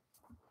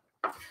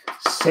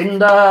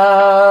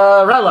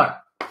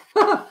 Cinderella.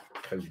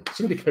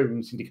 Cinder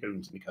cone, cinder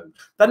cone, cinder cone.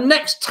 The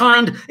next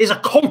kind is a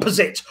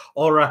composite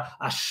or a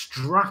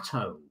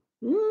strato.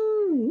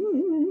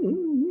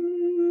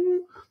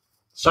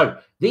 So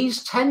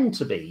these tend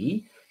to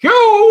be huge.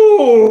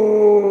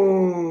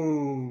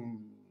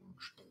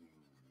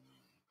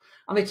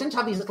 And they tend to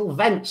have these little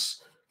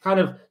vents kind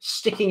of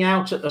sticking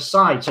out at the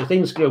side. So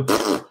things go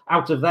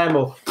out of them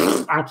or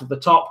out of the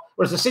top.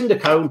 Whereas the cinder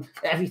cone,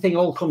 everything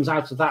all comes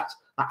out of that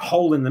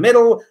hole in the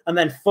middle and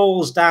then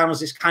falls down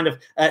as this kind of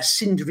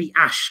cindery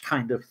ash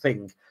kind of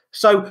thing.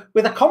 So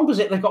with a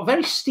composite, they've got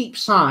very steep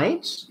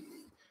sides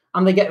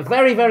and they get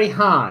very, very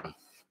high.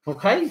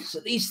 Okay, so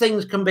these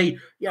things can be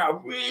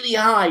really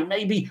high,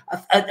 maybe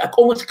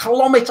almost a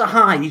kilometer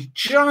high, these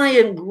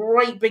giant,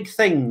 great big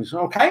things.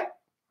 Okay,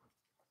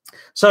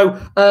 so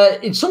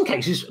in some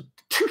cases,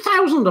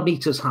 2,000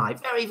 meters high,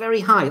 very,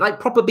 very high, like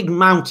proper big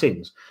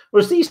mountains.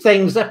 Whereas these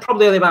things, they're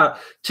probably only about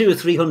 200 or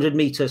 300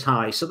 meters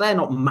high, so they're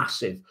not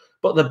massive.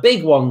 But the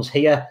big ones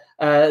here,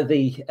 you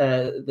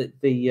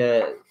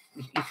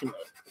can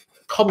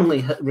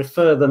commonly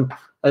refer them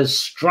as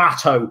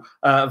strato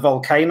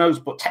volcanoes,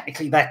 but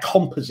technically they're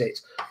composite.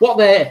 What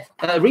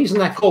reason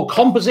they're called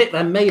composite,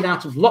 they're made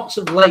out of lots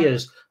of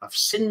layers of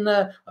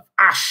cinder, of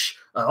ash,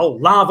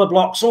 lava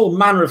blocks, all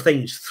manner of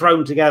things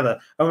thrown together.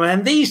 And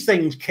when these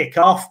things kick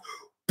off,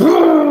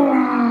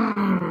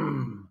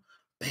 boom!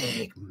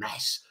 Big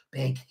mess,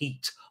 big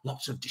heat,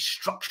 lots of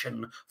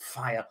destruction,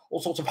 fire,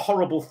 all sorts of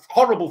horrible,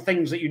 horrible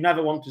things that you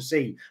never want to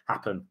see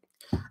happen.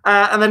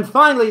 And then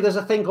finally, there's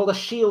a thing called a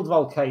shield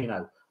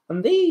volcano.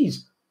 And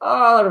these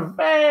are a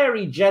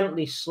very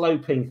gently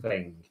sloping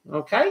thing,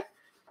 okay?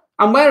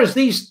 And whereas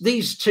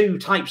these two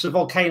types of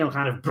volcano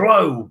kind of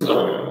blow,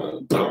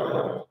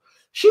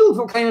 shield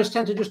volcanoes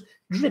tend to just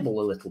dribble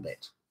a little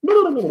bit.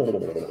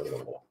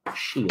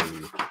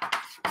 Shield.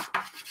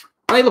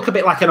 They look a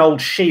bit like an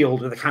old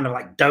shield with a kind of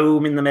like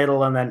dome in the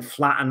middle and then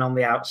flattened on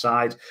the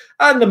outside.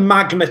 And the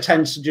magma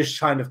tends to just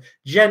kind of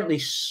gently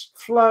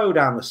flow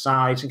down the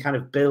sides and kind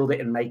of build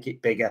it and make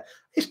it bigger.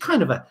 It's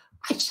kind of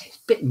I'd say it's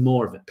a bit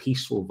more of a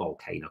peaceful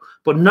volcano.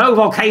 But no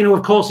volcano,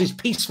 of course, is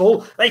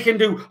peaceful. They can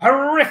do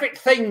horrific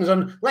things.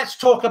 And let's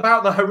talk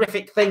about the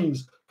horrific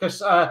things.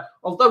 Because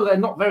although they're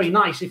not very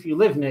nice if you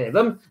live near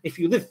them, if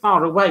you live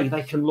far away,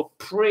 they can look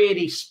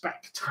pretty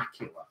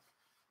spectacular.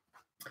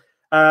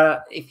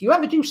 If you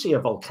ever do see a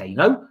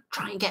volcano,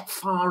 try and get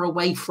far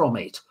away from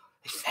it.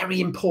 It's very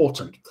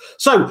important.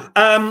 So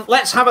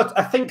let's have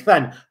a think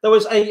then. There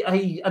was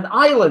an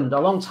island a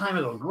long time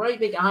ago, a great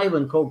big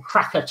island called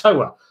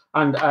Krakatoa.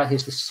 And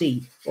here's the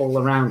sea all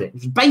around it. It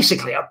was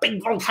basically a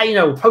big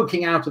volcano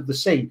poking out of the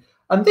sea.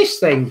 And this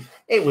thing,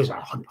 it was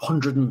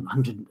 100,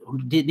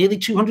 nearly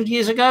 200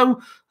 years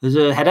ago. There's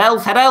a head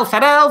elf.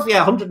 Yeah,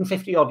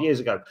 150 odd years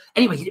ago.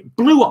 Anyway, it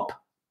blew up.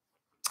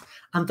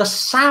 And the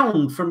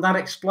sound from that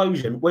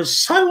explosion was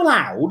so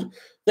loud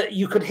that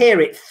you could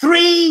hear it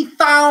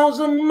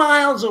 3,000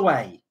 miles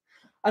away.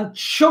 And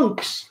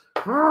chunks,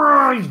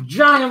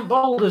 giant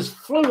boulders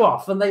flew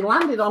off and they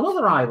landed on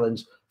other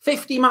islands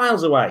 50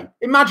 miles away.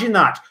 Imagine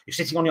that. You're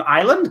sitting on your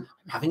island,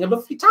 having a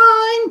lovely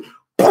time.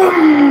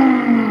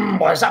 Boom!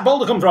 Where's that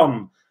boulder come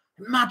from?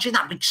 Imagine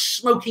that big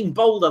smoking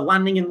boulder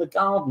landing in the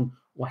garden.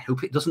 Oh, I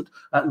hope it doesn't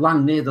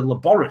land near the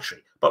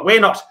laboratory. But we're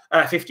not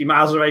 50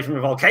 miles away from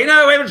a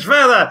volcano. We're much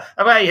further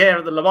away here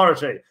at the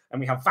laboratory. And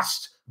we have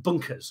vast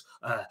bunkers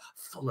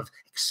full of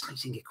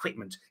exciting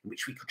equipment in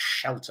which we could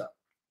shelter.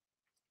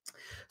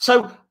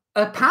 So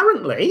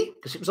apparently,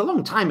 because it was a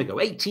long time ago,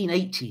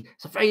 1880,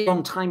 it's a very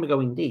long time ago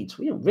indeed, so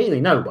we don't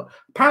really know, but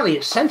apparently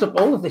it sent up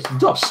all of this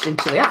dust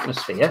into the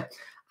atmosphere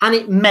and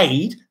it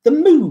made the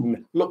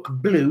moon look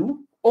blue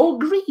or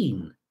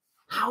green.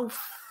 How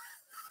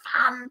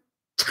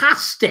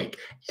fantastic.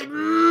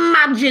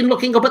 Imagine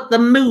looking up at the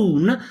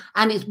moon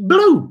and it's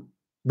blue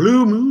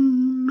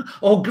moon,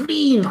 or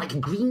green, like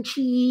green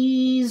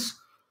cheese.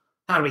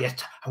 That would be a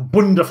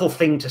wonderful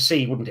thing to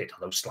see, wouldn't it?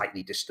 Although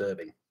slightly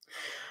disturbing.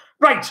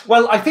 Right,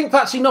 well, I think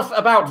that's enough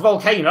about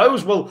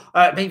volcanoes. Well,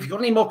 maybe if you've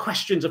got any more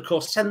questions, of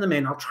course, send them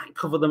in. I'll try and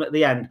cover them at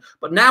the end.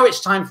 But now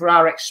it's time for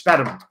our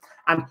experiment.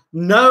 And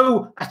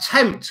no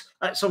attempt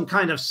at some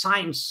kind of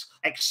science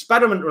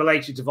experiment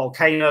related to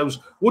volcanoes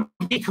would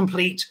be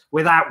complete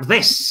without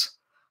this.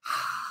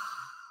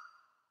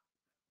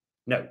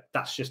 No,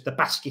 that's just the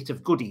basket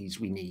of goodies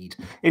we need.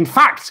 In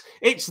fact,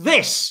 it's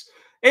this.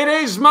 It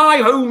is my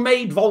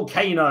homemade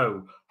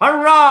volcano.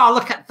 Hurrah,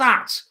 look at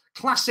that.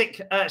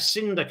 Classic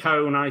cinder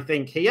cone, I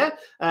think, here,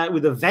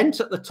 with a vent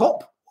at the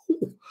top.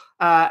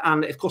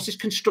 And, of course, it's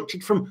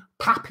constructed from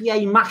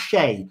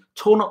papier-mâché,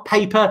 torn up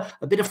paper,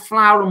 a bit of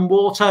flour and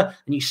water,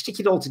 and you stick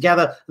it all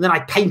together. And then I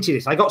painted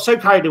it. I got so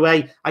carried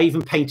away, I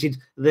even painted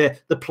the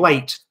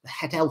plate. The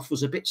head elf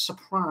was a bit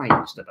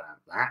surprised about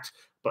that.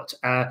 But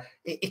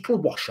it'll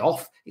wash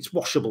off. It's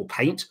washable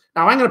paint.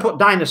 Now, I'm going to put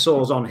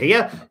dinosaurs on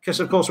here because,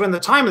 of course, when the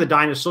time of the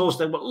dinosaurs,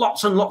 there were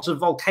lots and lots of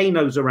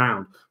volcanoes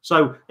around.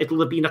 So it'll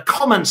have been a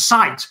common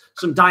sight,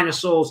 some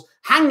dinosaurs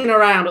hanging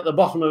around at the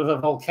bottom of a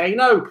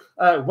volcano,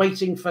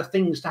 waiting for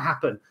things to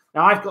happen.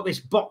 Now, I've got this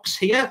box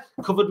here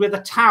covered with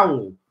a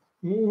towel.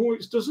 Oh,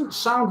 it doesn't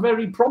sound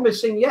very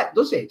promising yet,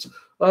 does it?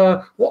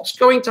 What's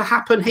going to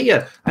happen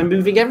here? I'm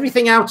moving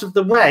everything out of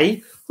the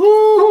way.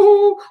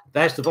 Ooh,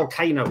 there's the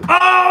volcano.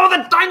 Oh,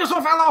 the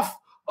dinosaur fell off.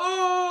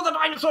 Oh, the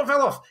dinosaur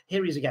fell off.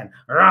 Here he is again.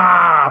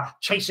 Rah,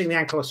 chasing the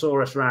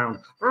ankylosaurus round.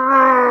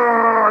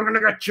 Rah, I'm going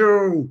to get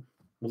you.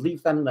 We'll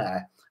leave them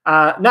there.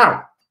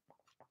 Now,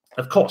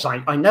 of course,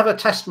 I never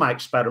test my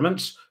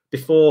experiments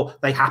before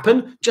they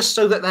happen, just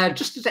so that they're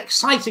just as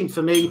exciting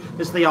for me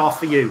as they are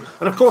for you.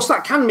 And of course,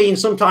 that can mean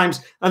sometimes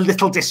a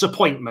little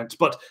disappointment,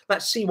 but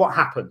let's see what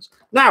happens.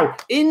 Now,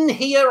 in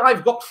here,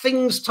 I've got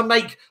things to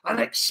make an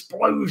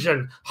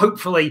explosion,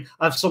 hopefully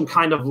of some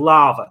kind of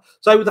lava.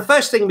 So the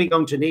first thing we're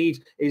going to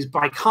need is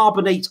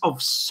bicarbonate of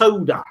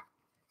soda.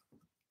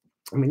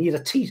 And we need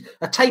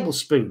a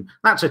tablespoon.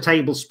 That's a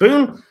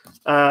tablespoon.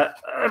 A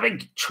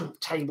big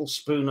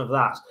tablespoon of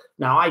that.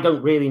 Now, I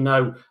don't really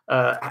know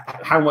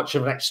how much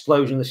of an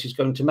explosion this is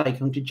going to make. I'm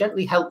going to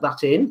gently help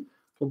that in.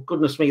 Oh,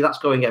 goodness me, that's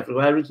going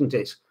everywhere, isn't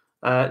it?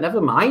 Never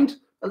mind.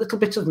 A little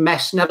bit of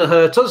mess never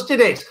hurt us, did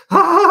it?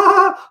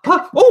 Oh,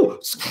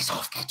 get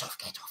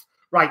off.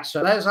 Right,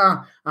 so there's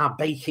our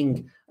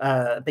baking,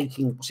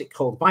 what's it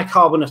called?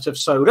 Bicarbonate of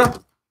soda.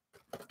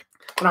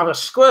 And I have a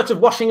squirt of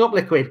washing up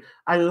liquid.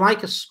 I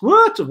like a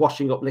squirt of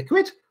washing up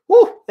liquid.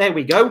 Oh, there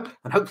we go.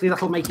 And hopefully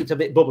that'll make it a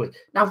bit bubbly.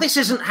 Now, this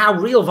isn't how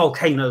real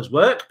volcanoes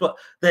work, but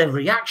the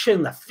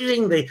reaction, the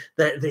feeling, the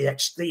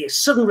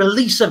sudden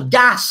release of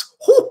gas,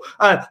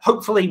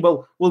 hopefully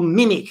will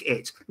mimic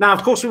it. Now,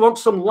 of course, we want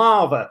some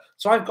lava.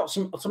 So I've got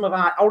some of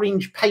our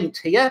orange paint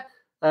here.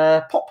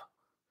 Pop.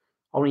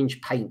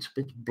 Orange paint, a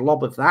bit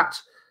blob of that.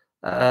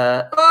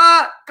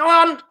 Go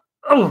on.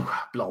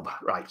 Oh, blob,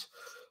 right.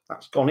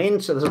 That's gone in.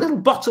 So there's a little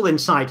bottle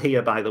inside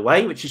here, by the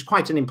way, which is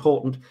quite an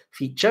important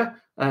feature.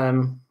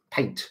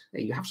 Paint.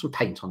 There you have some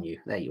paint on you.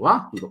 There you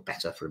are. You look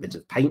better for a bit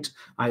of paint,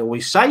 I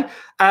always say.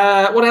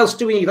 What else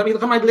do we need? Let me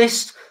look at my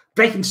list.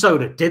 Baking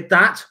soda. Did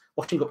that.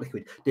 Washing up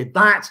liquid. Did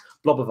that.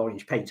 Blob of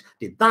orange paint.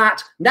 Did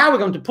that. Now we're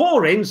going to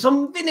pour in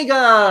some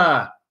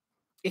vinegar.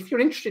 If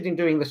you're interested in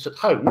doing this at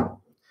home,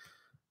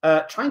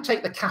 try and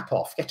take the cap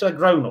off. Get a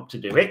grown-up to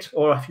do it.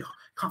 Or if you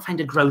can't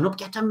find a grown-up,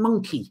 get a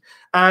monkey.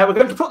 We're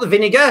going to put the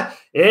vinegar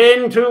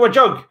into a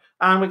jug.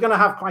 And we're going to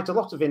have quite a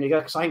lot of vinegar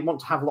because I want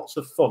to have lots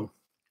of fun.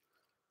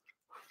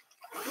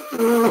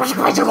 That's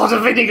quite a lot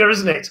of vinegar,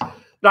 isn't it?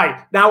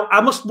 Right, now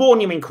I must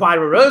warn you,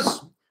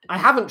 inquirers, I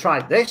haven't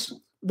tried this.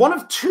 One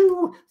of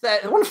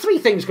three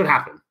things could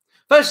happen.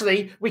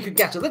 Firstly, we could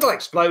get a little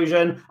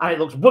explosion and it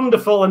looks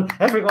wonderful and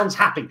everyone's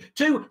happy.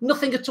 2,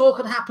 nothing at all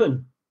could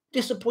happen.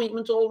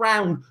 Disappointment all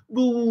round.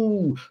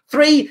 Ooh.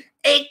 3,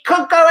 it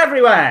could go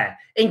everywhere,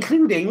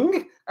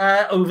 including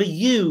over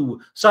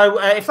you. So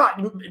if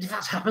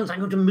that happens, I'm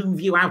going to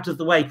move you out of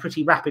the way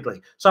pretty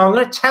rapidly. So I'm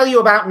going to tell you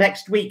about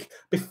next week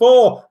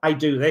before I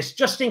do this,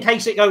 just in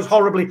case it goes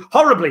horribly,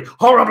 horribly,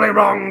 horribly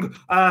wrong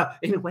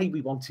in a way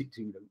we want it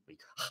to, don't we?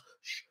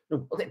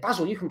 No,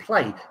 Basil, you can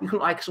play. You can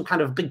like some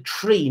kind of big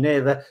tree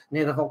near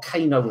the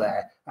volcano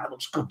there. That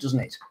looks good, doesn't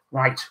it?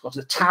 Right, got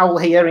a towel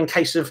here in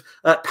case of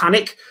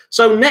panic.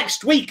 So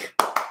next week,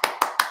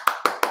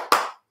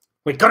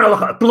 we're going to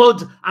look at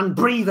blood and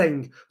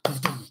breathing.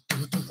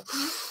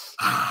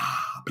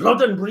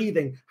 Blood and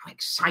breathing. How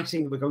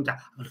exciting. We're going to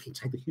look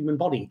inside the human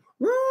body.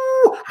 Woo!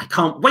 I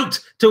can't wait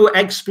to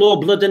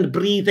explore blood and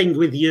breathing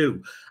with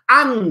you.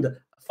 And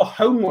for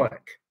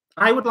homework,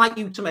 I would like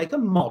you to make a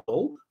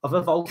model of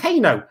a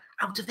volcano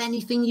out of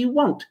anything you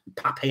want.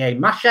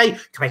 Papier-mâché, you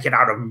can make it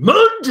out of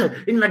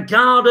mud in the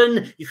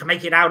garden, you can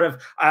make it out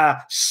of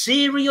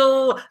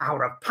cereal,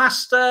 out of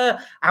pasta,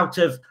 out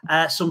of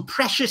some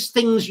precious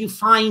things you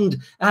find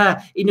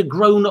in a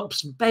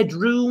grown-up's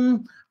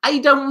bedroom. I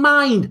don't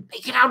mind.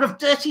 Make it out of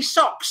dirty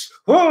socks.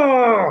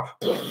 Oh!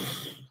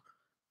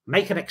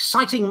 Make an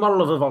exciting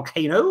model of a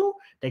volcano,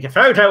 take a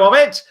photo of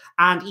it,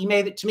 and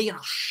email it to me, and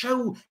I'll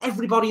show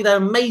everybody the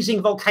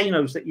amazing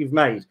volcanoes that you've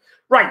made.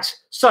 Right,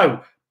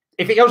 so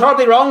if it goes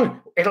horribly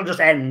wrong, it'll just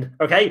end,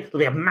 okay? There'll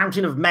be a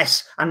mountain of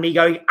mess and me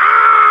going,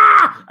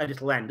 ah, and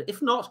it'll end.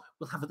 If not,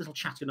 we'll have a little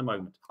chat in a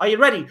moment. Are you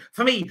ready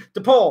for me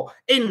to pour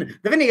in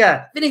the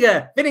vinegar?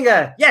 Vinegar,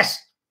 vinegar, yes.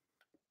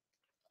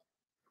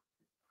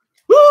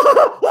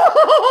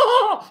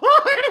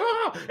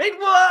 It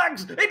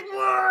works! It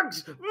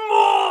works!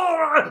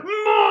 More!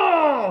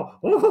 More!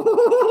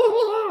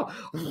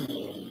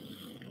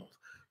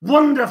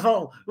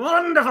 Wonderful!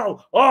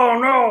 Wonderful! Oh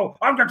no!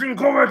 I'm getting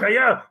covered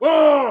here!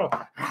 Oh!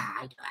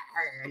 I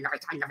love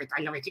it! I love it!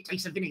 I love it! It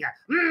tastes of vinegar!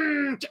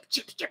 Mmm! Chips!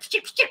 Chips! Chips!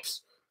 Chips!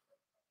 Chips!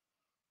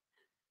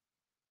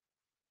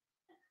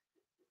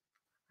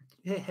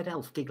 Yeah, head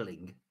elf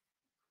giggling.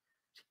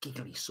 It's a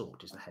giggly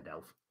sort, is the head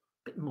elf.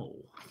 A bit more.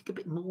 I think a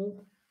bit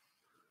more.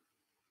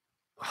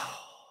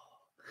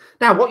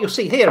 Now, what you'll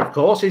see here, of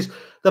course, is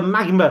the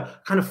magma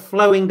kind of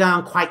flowing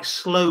down quite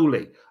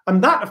slowly.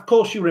 And that, of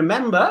course, you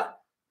remember,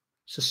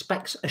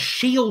 suspects a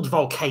shield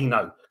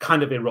volcano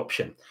kind of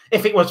eruption.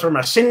 If it was from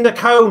a cinder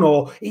cone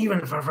or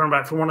even from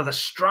one of the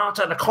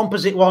strata, the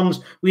composite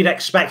ones, we'd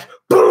expect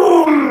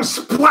boom,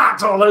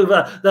 splat all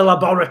over the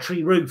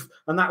laboratory roof.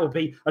 And that would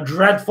be a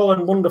dreadful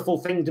and wonderful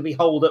thing to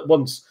behold at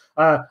once.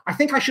 I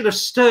think I should have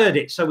stirred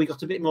it so we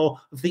got a bit more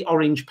of the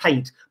orange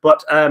paint,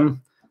 but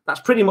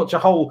that's pretty much a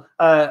whole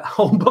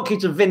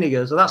bucket of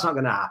vinegar, so that's not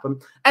going to happen.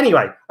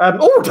 Anyway,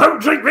 oh,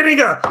 don't drink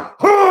vinegar!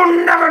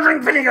 Oh, never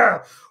drink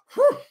vinegar!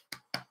 Whew.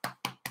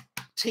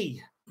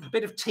 Tea, a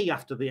bit of tea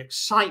after the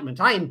excitement.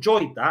 I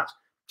enjoyed that.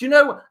 Do you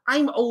know,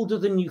 I'm older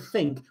than you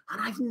think,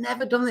 and I've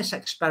never done this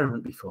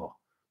experiment before,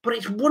 but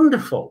it's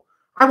wonderful.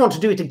 I want to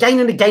do it again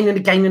and again and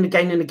again and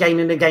again and again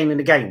and again and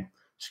again.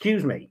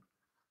 Excuse me.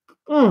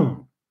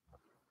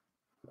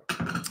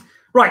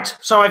 Right,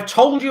 so I've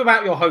told you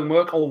about your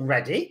homework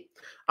already.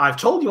 I've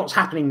told you what's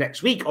happening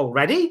next week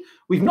already.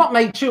 We've not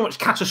made too much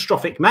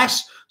catastrophic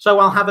mess, so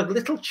I'll have a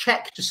little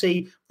check to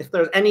see if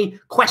there's any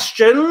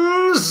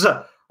questions.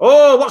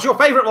 Oh, what's your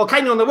favourite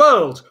volcano in the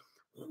world?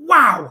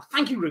 Wow,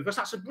 thank you, Rufus.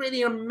 That's a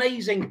really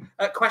amazing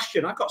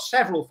question. I've got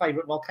several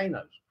favourite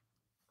volcanoes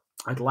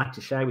I'd like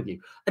to share with you.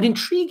 An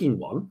intriguing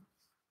one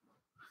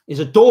is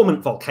a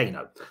dormant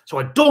volcano. So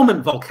a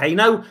dormant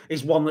volcano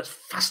is one that's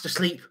fast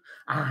asleep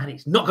and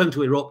it's not going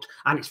to erupt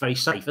and it's very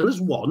safe. And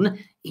there's one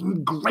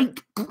in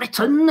Great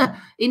Britain,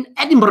 in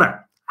Edinburgh.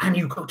 And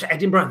you go to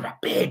Edinburgh, and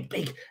there's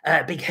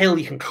a big hill.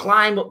 You can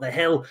climb up the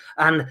hill,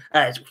 and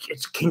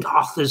it's King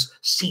Arthur's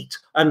seat.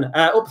 And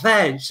up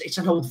there, it's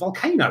an old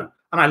volcano.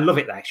 And I love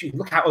it there. So you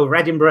look out over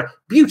Edinburgh.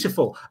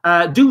 Beautiful.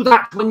 Do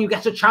that when you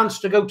get a chance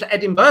to go to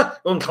Edinburgh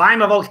and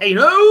climb a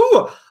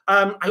volcano.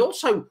 I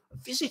also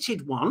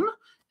visited one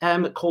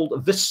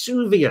called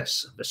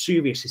Vesuvius.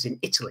 Vesuvius is in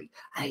Italy.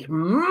 And it's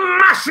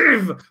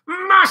massive,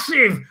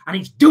 massive. And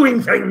it's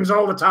doing things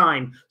all the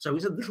time. So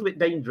it's a little bit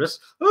dangerous.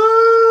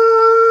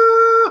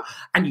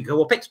 And you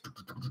go up it,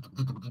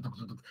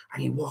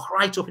 and you walk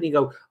right up, and you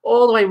go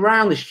all the way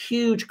around this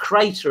huge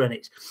crater, and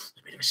it's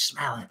a bit of a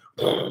smell.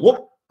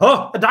 Whoop!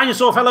 Oh, a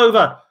dinosaur fell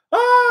over.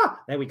 Ah,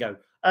 there we go.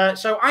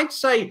 So I'd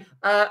say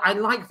I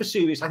like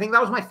Vesuvius. I think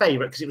that was my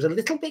favourite because it was a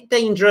little bit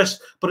dangerous,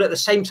 but at the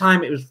same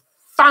time, it was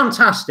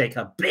fantastic.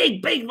 A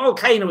big, big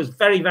volcano. It was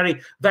very,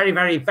 very, very,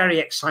 very, very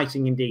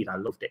exciting indeed. I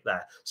loved it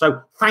there.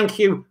 So thank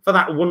you for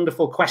that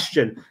wonderful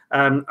question.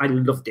 I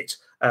loved it.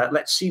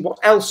 Let's see what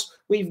else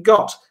we've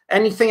got.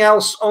 Anything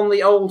else on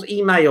the old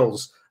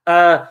emails?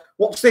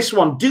 What's this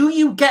one? Do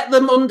you get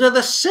them under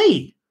the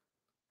sea?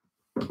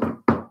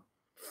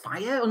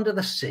 fire under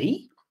the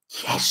sea?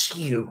 Yes,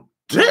 you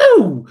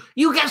do.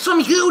 You get some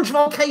huge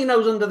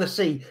volcanoes under the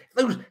sea.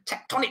 Those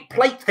tectonic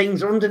plate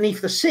things are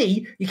underneath the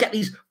sea. You get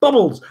these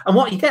bubbles, and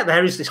what you get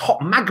there is this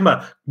hot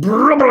magma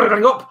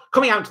bubbling up,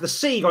 coming out to the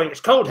sea, going, it's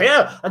cold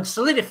here, and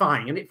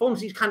solidifying, and it forms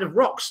these kind of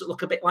rocks that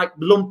look a bit like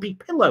lumpy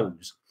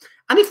pillows.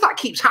 And if that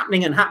keeps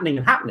happening and happening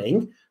and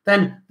happening,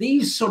 then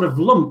these sort of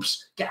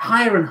lumps get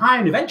higher and higher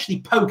and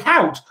eventually poke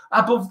out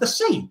above the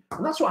sea.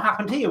 And that's what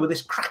happened here with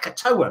this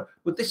Krakatoa,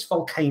 with this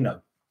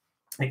volcano.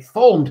 It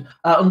formed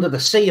under the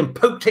sea and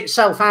poked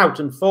itself out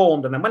and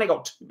formed. And then when it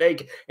got too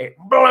big, it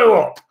blew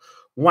up.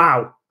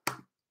 Wow.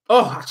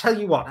 Oh, I tell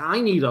you what,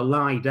 I need to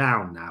lie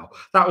down now.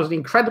 That was an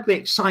incredibly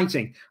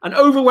exciting and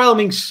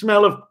overwhelming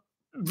smell of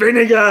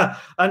vinegar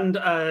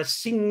and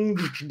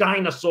singed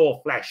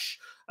dinosaur flesh.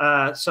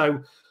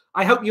 So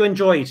I hope you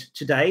enjoyed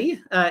today,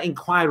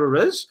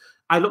 inquirers.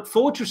 I look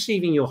forward to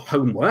receiving your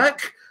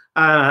homework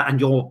and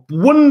your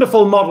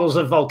wonderful models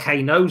of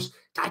volcanoes.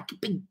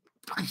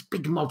 Nice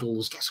big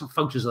models. Get some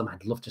photos of them.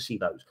 I'd love to see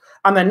those.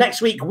 And then next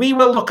week, we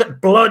will look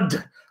at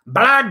blood,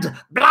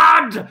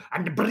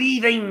 and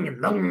breathing,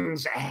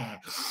 lungs, air.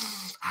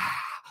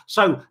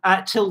 So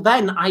till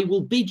then, I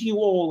will bid you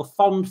all a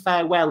fond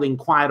farewell,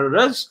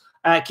 inquirers.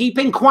 Keep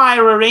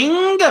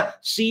inquiring.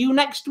 See you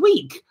next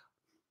week.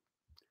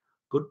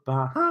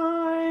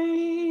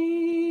 Goodbye.